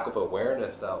the lack of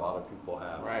awareness that a lot of people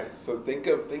have. Right. So think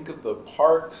of the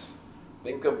parks.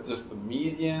 Think of just the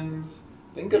medians.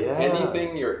 Think of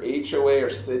anything your HOA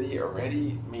or city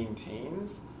already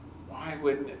maintains. Why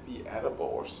wouldn't it be edible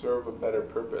or serve a better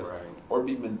purpose? Right. Or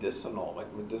be medicinal,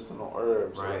 like medicinal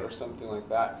herbs or something like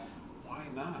that? Why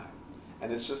not?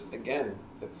 And it's just, again,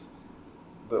 it's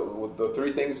the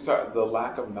three things you talk, the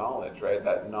lack of knowledge, right?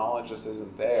 That knowledge just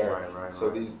isn't there. So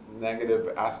these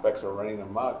negative aspects are running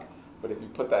amok. But if you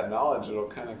put that knowledge, it'll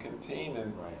kind of contain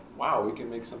and wow, we can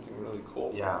make something really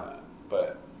cool from that.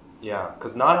 But yeah,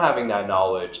 because not having that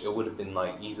knowledge, it would have been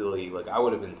like easily, like I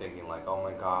would have been thinking like, oh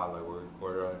my God, like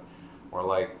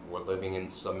we're living in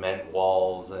cement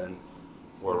walls and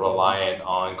we're reliant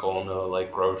on going to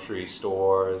like grocery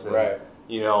stores and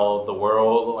you know the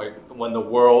world, like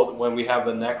when we have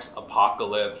the next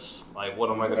apocalypse, like what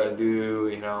am I gonna do,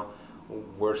 you know,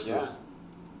 versus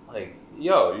like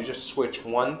you just switch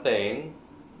one thing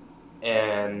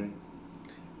and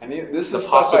this is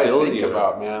stuff I think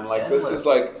about, man. Like endless. This is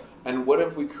like, and what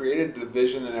if we created a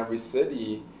division in every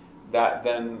city that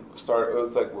then it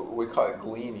was like, we call it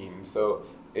gleaning. So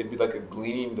it'd be like a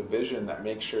gleaning division that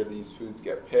makes sure these foods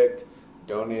get picked,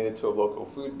 donated to a local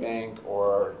food bank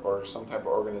or some type of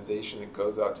organization that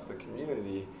goes out to the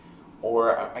community.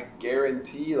 Or I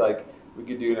guarantee like we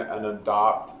could do an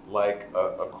adopt like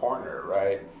a corner,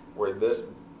 right? Where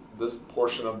this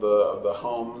portion of the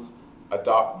homes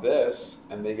adopt this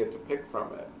and they get to pick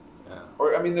from it.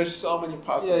 Or I mean there's so many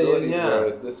possibilities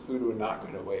where this food would not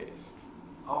go to waste.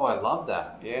 Oh, I love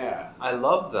that. Yeah. I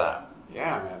love that.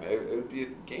 Yeah, man. It would be a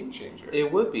game changer.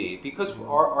 It would be, because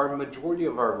our majority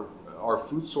of our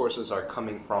food sources are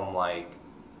coming from like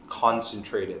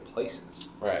concentrated places.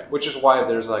 Right. Which is why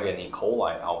there's like an E.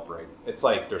 coli outbreak. It's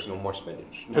like there's no more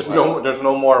spinach. There's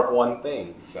no more of one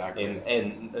thing. Exactly.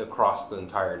 And across the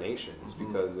entire nation. It's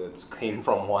because it's came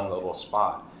from one little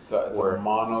spot. It's a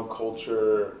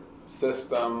monoculture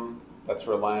system that's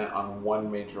reliant on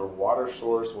one major water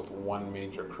source with one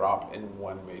major crop in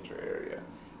one major area.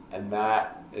 And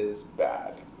that is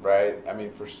bad, right? I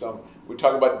mean, we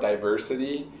talk about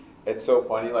diversity. It's so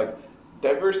funny, like,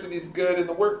 diversity is good in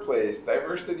the workplace.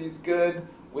 Diversity is good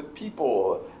with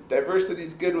people. Diversity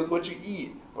is good with what you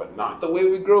eat, but not the way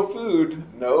we grow food.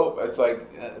 No, it's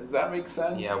like, does that make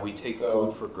sense? Yeah, we take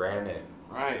food for granted.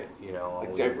 Right. You know,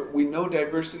 like we know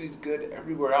diversity is good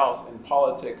everywhere else in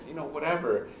politics, you know,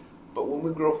 whatever. But when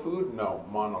we grow food, no,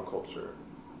 monoculture.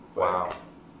 It's wow.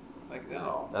 Like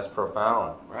no. That's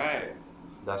profound. Right.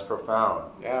 That's profound.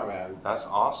 Yeah, man. That's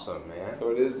awesome, man.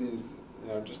 So it is these, you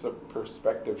know, just a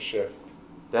perspective shift.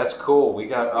 That's cool. We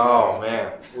got. Oh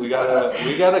man, we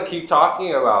gotta keep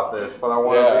talking about this. But I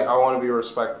want to be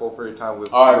respectful for your time. We've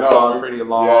gone pretty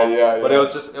long. Yeah. But it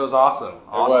was awesome.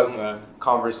 Awesome man.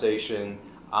 Conversation.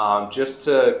 Just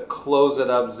to close it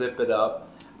up, zip it up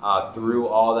through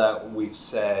all that we've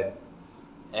said,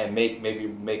 and maybe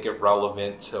make it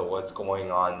relevant to what's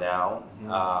going on now.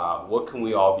 What can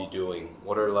we all be doing?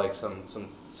 What are like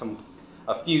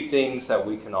a few things that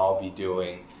we can all be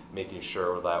doing, making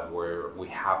sure that we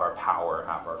have our power,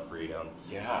 have our freedom?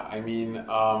 Yeah, I mean, if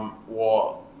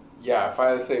I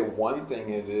had to say one thing,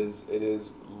 it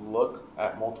is look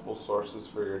at multiple sources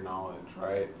for your knowledge,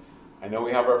 right? I know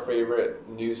we have our favorite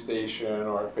news station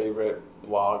or our favorite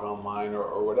blog online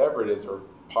or whatever it is, or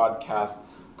podcast.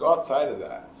 Go outside of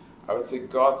that. I would say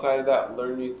go outside of that,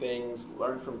 learn new things,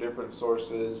 learn from different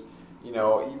sources. You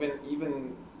know,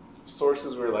 even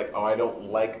sources where like, oh, I don't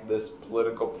like this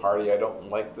political party, I don't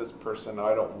like this person,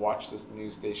 I don't watch this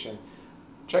news station.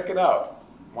 Check it out.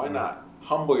 Why not?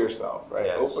 Humble yourself, right?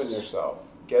 Yes. Open yourself.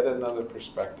 Get another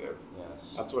perspective.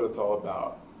 Yes. That's what it's all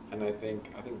about. And I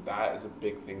think that is a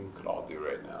big thing we could all do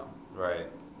right now. Right.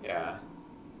 Yeah.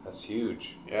 That's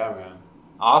huge. Yeah, man.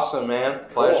 Awesome, man. Cool.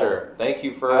 Pleasure. Thank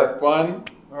you for had fun.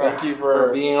 Thank you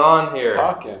for being on here.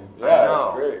 Talking. Yeah,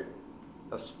 that's great.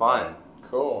 That's fun.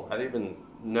 Cool. I didn't even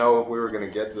know if we were gonna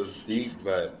get this deep,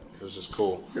 but it was just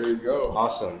cool. There you go.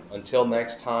 Awesome. Until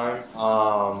next time.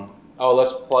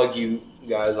 Let's plug you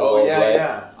guys a little bit.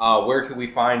 Yeah. Where can we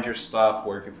find your stuff?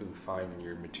 Where can we find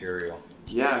your material?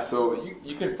 Yeah, so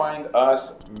you can find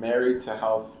us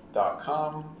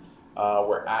marriedtohealth.com.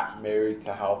 We're at Married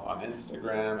to Health on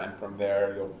Instagram, and from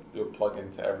there you'll plug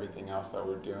into everything else that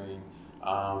we're doing.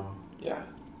 Yeah.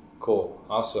 Cool.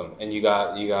 Awesome. And you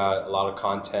got a lot of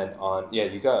content on. Yeah,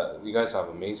 you guys have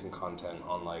amazing content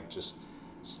on like just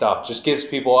stuff. Just gives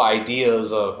people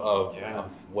ideas of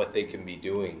what they can be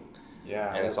doing.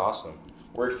 Yeah. And it's awesome.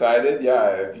 We're excited.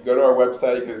 Yeah. If you go to our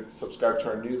website, you can subscribe to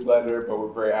our newsletter, but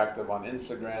we're very active on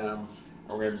Instagram, and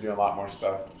we're going to be doing a lot more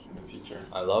stuff in the future.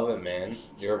 I love it, man.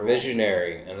 You're a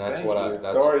visionary, and that's so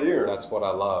are you. That's what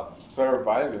I love. So we're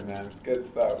vibing, man. It's good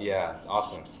stuff. Yeah.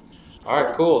 Awesome. All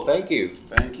right. Cool. Thank you.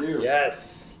 Thank you.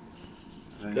 Yes.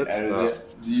 Good stuff.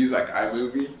 Do you use like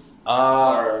iMovie?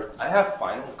 I have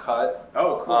Final Cut.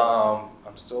 Oh, cool.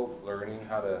 I'm still learning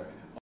how to